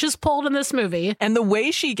that he just pulled in this movie. And the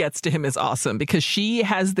way she gets to him is awesome because she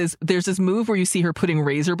has there's this move where you see her putting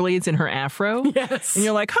razor blades in her afro. Yes. And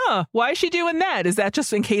you're like, why is she doing that? Is that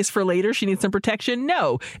just in case for later she needs some protection?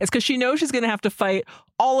 No. It's because she knows she's going to have to fight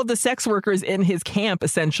all of the sex workers in his camp,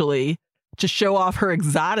 essentially, to show off her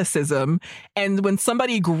exoticism. And when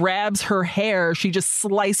somebody grabs her hair, she just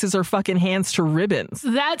slices her fucking hands to ribbons.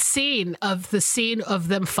 That scene of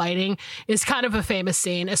them fighting is kind of a famous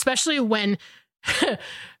scene, especially when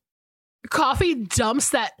Coffee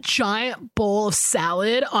dumps that giant bowl of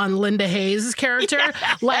salad on Linda Hayes' character.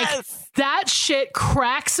 Yes. Like, that shit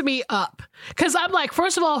cracks me up. Because I'm like,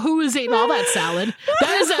 first of all, who is eating all that salad?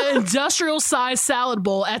 That is an industrial-sized salad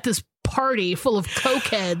bowl at this party full of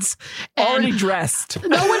cokeheads. Already dressed.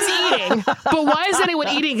 No one's eating. But why is anyone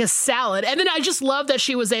eating a salad? And then I just love that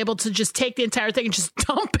she was able to just take the entire thing and just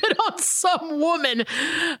dump it on some woman.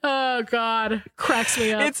 Oh, God. Cracks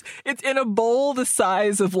me up. It's in a bowl the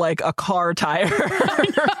size of like a car tire.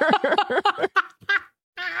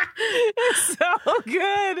 It's so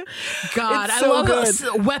good. God, it's I so love good.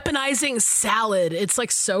 Weaponizing salad. It's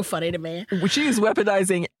like so funny to me. She is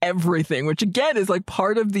weaponizing everything, which again is like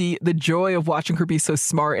part of the joy of watching her be so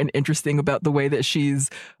smart and interesting about the way that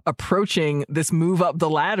she's approaching this move up the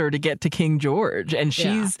ladder to get to King George. And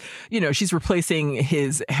she's, she's replacing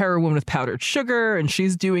his heroin with powdered sugar, and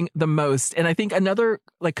she's doing the most. And I think another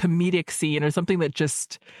like comedic scene or something that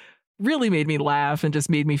just really made me laugh and just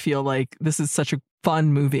made me feel like this is such a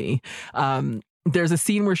fun movie. There's a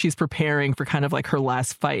scene where she's preparing for kind of like her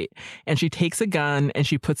last fight, and she takes a gun and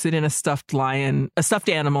she puts it in a stuffed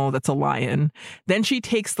animal that's a lion. Then she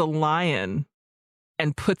takes the lion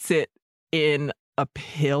and puts it in a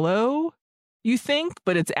pillow, you think,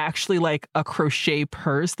 but it's actually like a crochet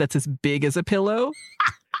purse that's as big as a pillow.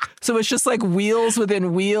 So it's just like wheels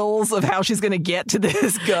within wheels of how she's going to get to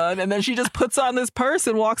this gun. And then she just puts on this purse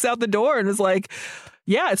and walks out the door and is like,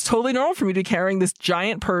 yeah, it's totally normal for me to be carrying this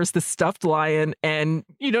giant purse, this stuffed lion, and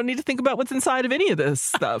you don't need to think about what's inside of any of this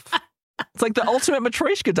stuff. It's like the ultimate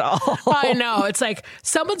Matryoshka doll. I know. It's like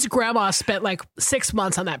someone's grandma spent like 6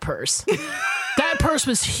 months on that purse. That purse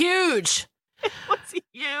was huge. It was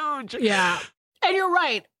huge. Yeah. And you're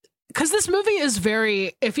right. Because this movie is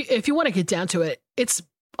very, if you want to get down to it, it's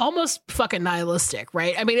almost fucking nihilistic,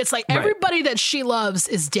 right? I mean, it's like everybody that she loves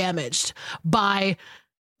is damaged by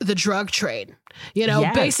the drug trade.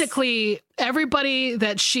 Basically everybody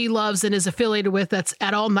that she loves and is affiliated with that's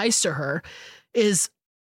at all nice to her is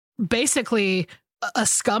basically a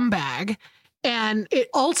scumbag. And it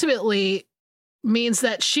ultimately means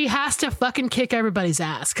that she has to fucking kick everybody's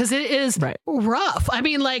ass because it is rough. I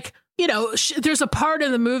mean, like, there's a part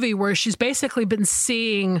in the movie where she's basically been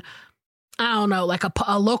seeing, I don't know, like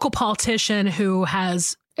a local politician who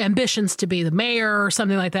has ambitions to be the mayor or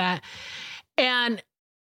something like that. And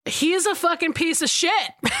he's a fucking piece of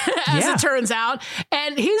shit, as it turns out.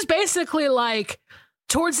 And he's basically like,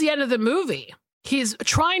 towards the end of the movie, he's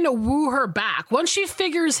trying to woo her back. Once she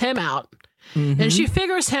figures him out, and she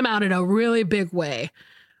figures him out in a really big way,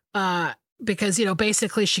 because,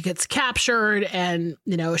 basically she gets captured and,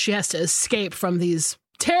 she has to escape from these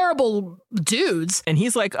terrible dudes. And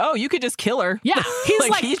he's like, oh, you could just kill her. Yeah. He's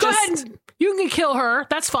like, go ahead and you can kill her.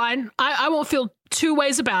 That's fine. I won't feel two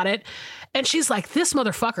ways about it. And she's like, this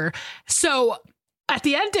motherfucker. So at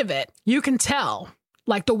the end of it, you can tell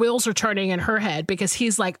like the wheels are turning in her head because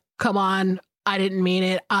he's like, come on, I didn't mean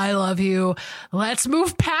it. I love you. Let's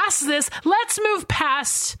move past this. Let's move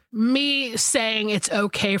past me saying it's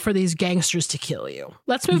okay for these gangsters to kill you.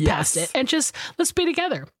 Let's move past it and just let's be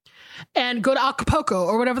together and go to Acapulco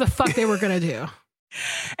or whatever the fuck they were going to do.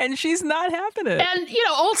 And she's not having it. And,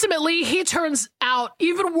 ultimately he turns out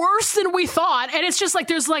even worse than we thought. And it's just like,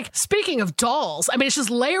 there's like, speaking of dolls, I mean, it's just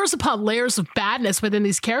layers upon layers of badness within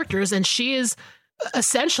these characters. And she is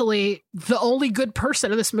essentially the only good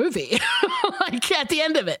person of this movie, like at the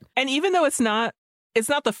end of it. And even though it's not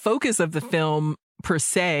the focus of the film per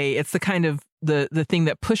se, it's the kind of the thing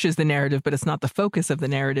that pushes the narrative, but it's not the focus of the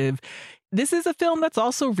narrative. This is a film that's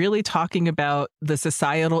also really talking about the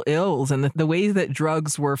societal ills and the ways that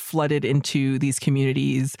drugs were flooded into these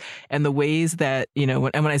communities, and the ways that, you know,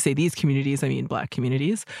 when I say these communities, I mean Black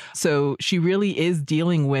communities. So she really is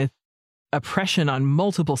dealing with oppression on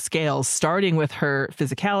multiple scales, starting with her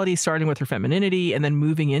physicality, starting with her femininity, and then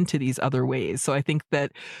moving into these other ways. So I think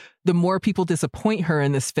that the more people disappoint her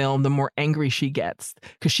in this film, the more angry she gets,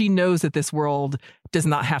 because she knows that this world does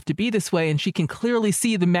not have to be this way, and she can clearly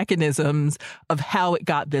see the mechanisms of how it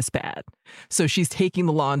got this bad. So she's taking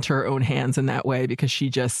the law into her own hands in that way, because she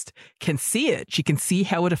just can see it. She can see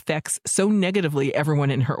how it affects so negatively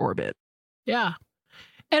everyone in her orbit. Yeah.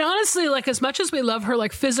 And honestly, like, as much as we love her,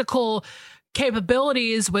 like, physical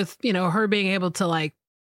capabilities with, you know, her being able to, like,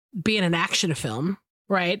 be in an action film,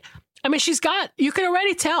 right? I mean, you can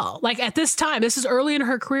already tell, like, at this time, this is early in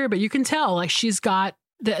her career, but you can tell, like, she's got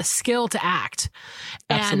the skill to act.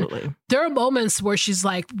 Absolutely. And there are moments where she's,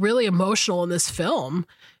 like, really emotional in this film,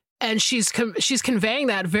 and she's conveying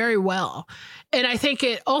that very well. And I think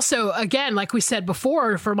it also, again, like we said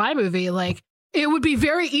before, for my movie, like, it would be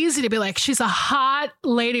very easy to be like, she's a hot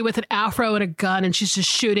lady with an afro and a gun, and she's just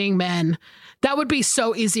shooting men. That would be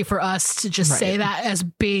so easy for us to just say that as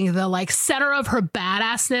being the, like, center of her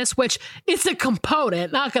badassness, which it's a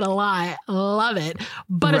component, not gonna lie, love it.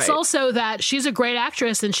 But it's also that she's a great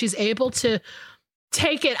actress, and she's able to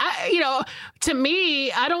take it. To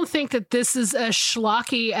me, I don't think that this is as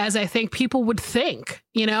schlocky as I think people would think,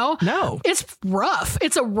 you know? No. It's rough.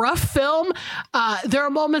 It's a rough film. There are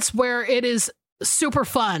moments where it is super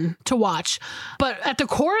fun to watch, but at the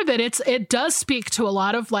core of it, it does speak to a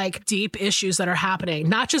lot of, like, deep issues that are happening,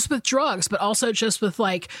 not just with drugs, but also just with,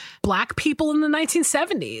 like, Black people in the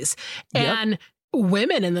 1970s and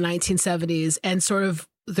women in the 1970s, and sort of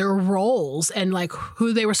their roles and, like,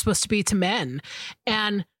 who they were supposed to be to men.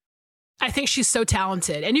 And I think she's so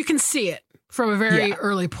talented, and you can see it from a very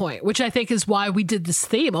early point, which I think is why we did this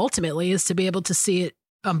theme ultimately, is to be able to see it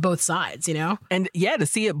on both sides, you know? And to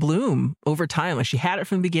see it bloom over time. Like, she had it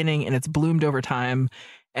from the beginning, and it's bloomed over time.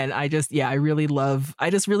 And I just really love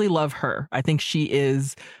her. I think she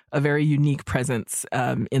is a very unique presence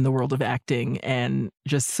in the world of acting, and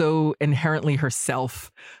just so inherently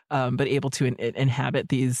herself, but able to inhabit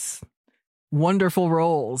these wonderful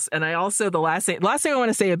roles. And I also, the last thing I want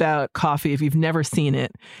to say about Coffee, if you've never seen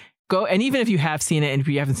it, go, and even if you have seen it and if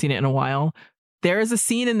you haven't seen it in a while, there is a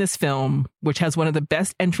scene in this film which has one of the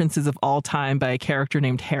best entrances of all time by a character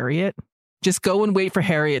named Harriet. Just go and wait for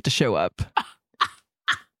Harriet to show up.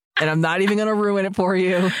 And I'm not even going to ruin it for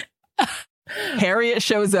you. Harriet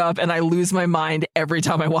shows up, and I lose my mind every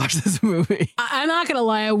time I watch this movie. I'm not going to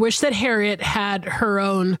lie. I wish that Harriet had her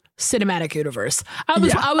own cinematic universe. I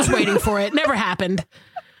was waiting for it. Never happened.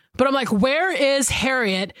 But I'm like, where is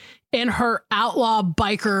Harriet in her outlaw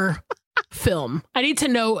biker film? I need to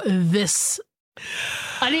know this.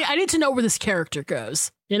 I need to know where this character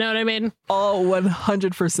goes. You know what I mean? Oh,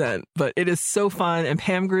 100%. But it is so fun. And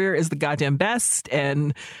Pam Grier is the goddamn best.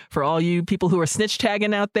 And for all you people who are snitch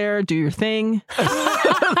tagging out there, do your thing.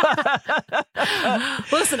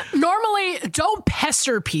 Listen, normally don't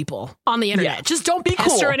pester people on the internet. Yeah. Just don't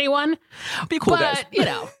pester anyone. Be cool, but, guys. You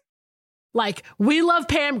know, like, we love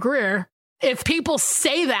Pam Grier. If people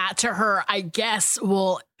say that to her, I guess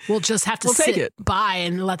we'll just have to sit by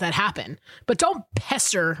and let that happen. But don't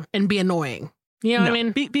pester and be annoying. You know what I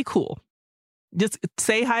mean? Be cool. Just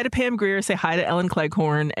say hi to Pam Grier, say hi to Ellen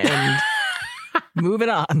Cleghorn, and move it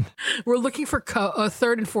on. We're looking for a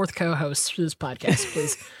third and fourth co-hosts for this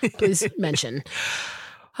podcast. Please mention.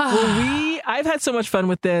 Well, I've had so much fun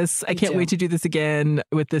with this. I can't wait to do this again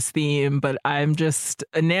with this theme, but I'm just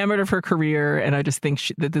enamored of her career, and I just think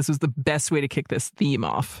that this was the best way to kick this theme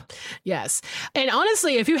off. Yes. And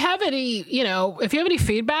honestly, if you have any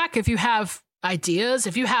feedback, if you have ideas,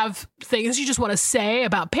 if you have things you just want to say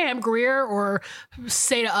about Pam Grier or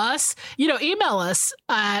say to us, email us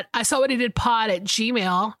at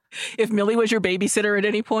isawwhathdidpod@gmail.com. If Millie was your babysitter at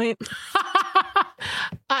any point.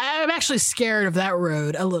 I'm actually scared of that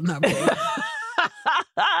road a little. No,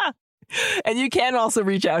 and you can also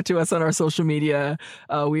reach out to us on our social media.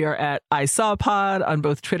 We are at ISawPod on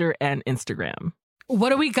both Twitter and Instagram. What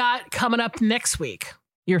do we got coming up next week?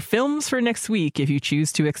 Your films for next week, if you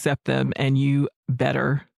choose to accept them, and you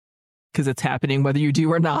better, because it's happening whether you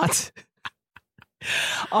do or not,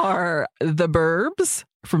 are The Burbs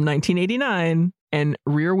from 1989 and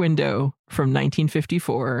Rear Window from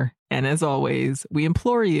 1954. And as always, we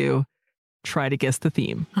implore you, try to guess the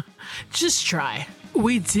theme. Just try.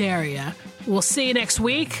 We dare ya. We'll see you next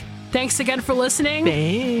week. Thanks again for listening.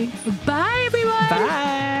 Thanks. Bye, everyone.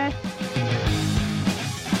 Bye.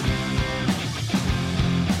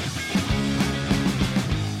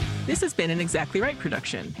 This has been an Exactly Right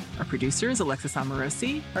production. Our producer is Alexis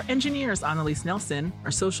Amorosi. Our engineer is Annalise Nelson.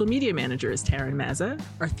 Our social media manager is Taryn Mazza.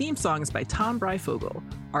 Our theme song is by Tom Breyfogle.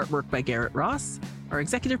 Artwork by Garrett Ross. Our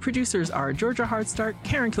executive producers are Georgia Hardstark,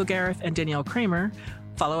 Karen Kilgariff, and Danielle Kramer.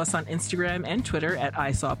 Follow us on Instagram and Twitter at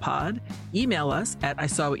ISawPod. Email us at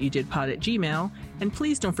ISawWhatYouDidPod@gmail. And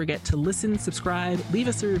please don't forget to listen, subscribe, leave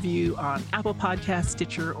us a review on Apple Podcasts,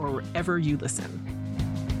 Stitcher, or wherever you listen.